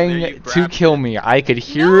you trying went in there, you to grabbed kill it. me. I could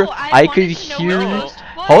hear. No, I could wanted to know where hear. the ghost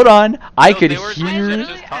was. Hold on. I No, could they were hear.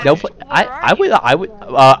 literally asking, No, "Where I would. I would.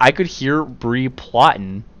 I could hear Bree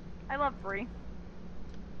plotting. I love Bree.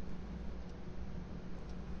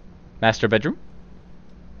 Master bedroom.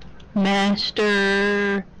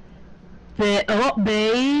 Master.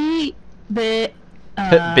 Bead.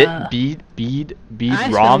 Bit bead I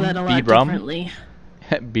spell rum that a lot bead rum differently.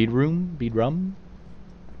 bead rum.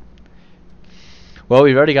 Well,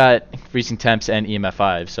 we've already got freezing temps and EMF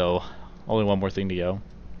 5, so only one more thing to go.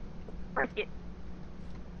 Break it.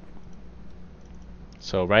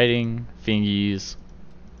 So writing thingies.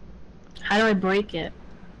 How do I break it?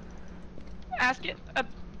 Ask it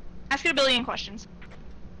a billion questions.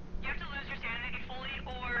 You have to lose your sanity fully,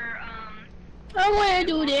 or I want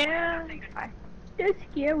to do that. say goodbye. That's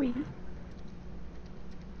scary.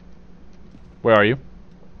 Where are you?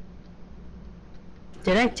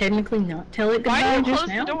 Did I technically not tell it Why goodbye do you just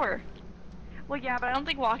close now? the door? Well, yeah, but I don't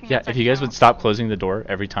think walking. Yeah, outside if you guys would counts. stop closing the door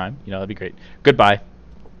every time, you know, that'd be great. Goodbye.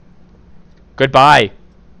 Goodbye.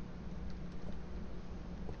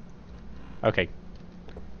 Okay.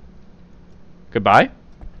 Goodbye.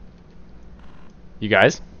 You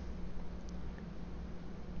guys.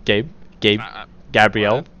 Gabe.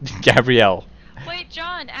 Gabrielle. Gabrielle. Wait,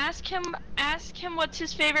 John, ask him what's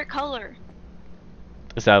his favorite color.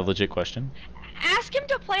 Is that a legit question? Ask him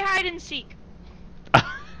to play hide and seek.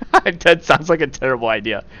 That sounds like a terrible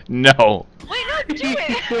idea. No. Wait, no, do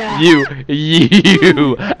it. Yeah.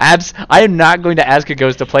 You. I am not going to ask a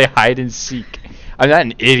ghost to play hide and seek. I'm not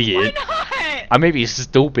an idiot. Why not? I may be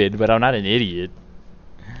stupid, but I'm not an idiot.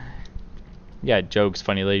 Yeah, jokes,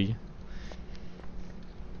 funny lady.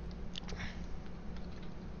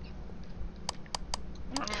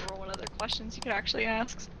 I don't remember what other questions you could actually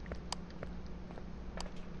ask.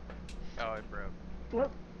 Oh, it broke.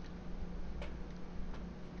 Whoop.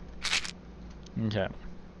 Okay.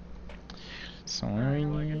 So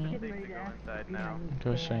Getting ready to ask inside you now. know,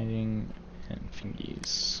 ghost writing and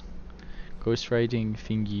thingies. Ghost writing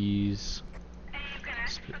thingies.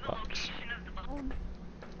 Speed box.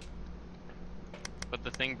 But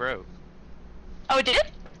the thing broke. Oh, it did?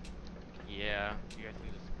 Yeah, you guys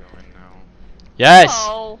can just go in now. Yes.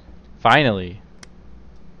 Oh. Finally.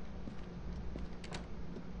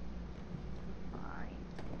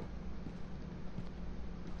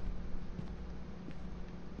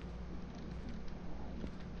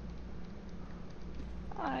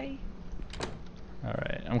 Hi. All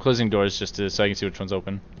right. I'm closing doors just so I can see which one's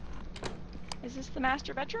open. Is this the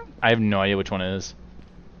master bedroom? I have no idea which one it is.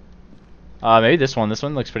 Maybe this one. This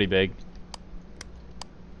one looks pretty big.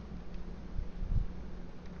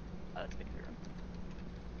 Oh, that's a big room.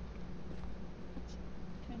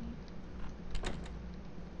 Tiny.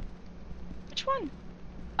 Which one?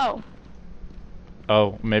 Oh.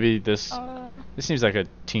 Oh, maybe this. Uh. This seems like a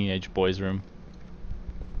teenage boy's room.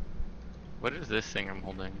 What is this thing I'm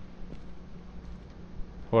holding?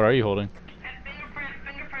 What are you holding?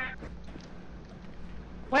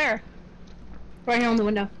 Where? Right here on the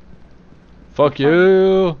window. Fuck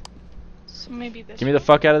you! So maybe this. Get me the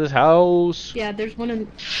fuck out of this house! Yeah, there's one in.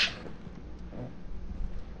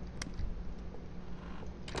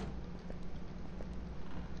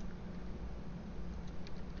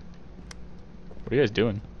 What are you guys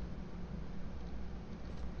doing?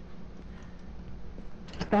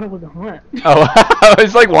 I thought it was a hunt. Oh, I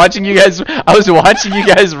was like watching you guys. I was watching you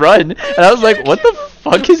guys run, and I was like, "What the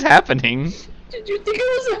fuck is happening?" Did you think it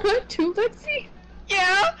was a hunt too, Lexi?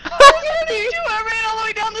 Yeah. I ran all the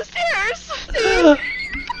way down the stairs.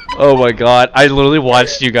 Oh my god! I literally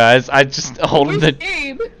watched you guys. I just holding Where's the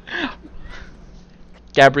Gabe?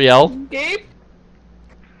 Gabrielle. Gabe?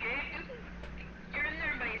 You're in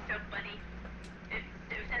there by yourself, buddy.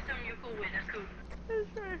 If that's something you're cool with,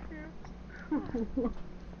 that's cool.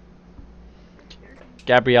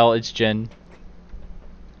 Gabrielle, it's Jen.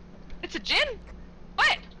 It's a djinn?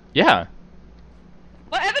 What? Yeah.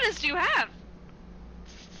 What evidence do you have?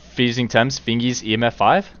 Freezing temps, fingies, EMF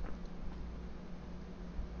 5.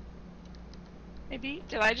 Maybe.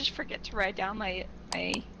 Did I just forget to write down my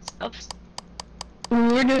stuff? When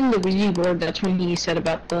we were doing the Ouija board, that's when he said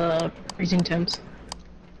about the freezing temps.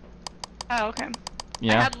 Oh, okay. I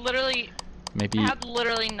Yeah. had literally Maybe.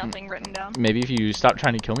 nothing written down. Maybe if you stop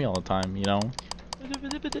trying to kill me all the time, you know.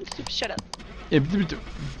 Shut up. You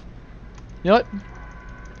know what?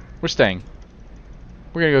 We're staying.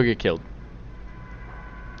 We're gonna go get killed.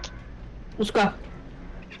 Let's go.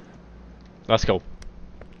 Let's go.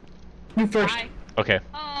 You first. Bye. Okay.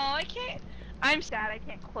 Oh, I can't. I'm sad I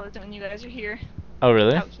can't close it when you guys are here. Oh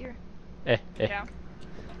really? Out here. Eh, eh. Yeah.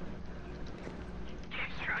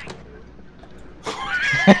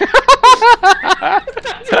 What's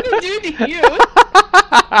it gonna do to you?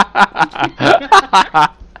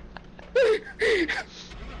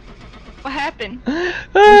 What happened? We're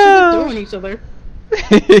still throwing each other.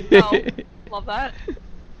 Oh, love that.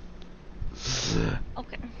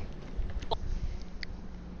 Okay.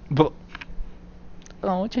 But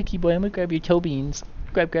oh, Chucky boy, I'm gonna grab your toe beans.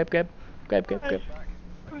 Grab.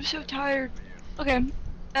 I'm so tired. Okay,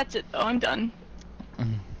 that's it though. I'm done.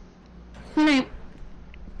 Alright.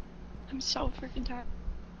 I'm so freaking tired.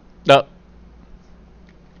 No.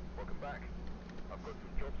 Welcome back. I've got some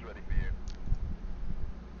jobs ready for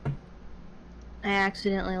you. I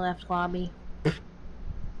accidentally left lobby.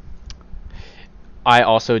 I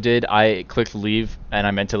also did. I clicked leave, and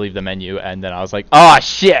I meant to leave the menu, and then I was like, "Oh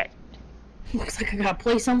shit!" Looks like I gotta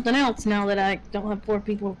play something else now that I don't have 4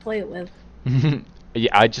 people to play it with.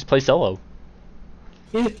 Yeah, I just play solo.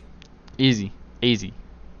 I'm Easy.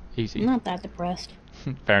 not that depressed.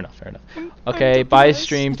 Fair enough. Okay, bye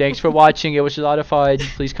stream. Thanks for watching. It was a lot of fun.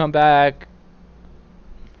 Please come back.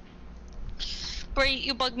 Bray,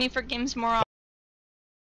 you bug me for games more often.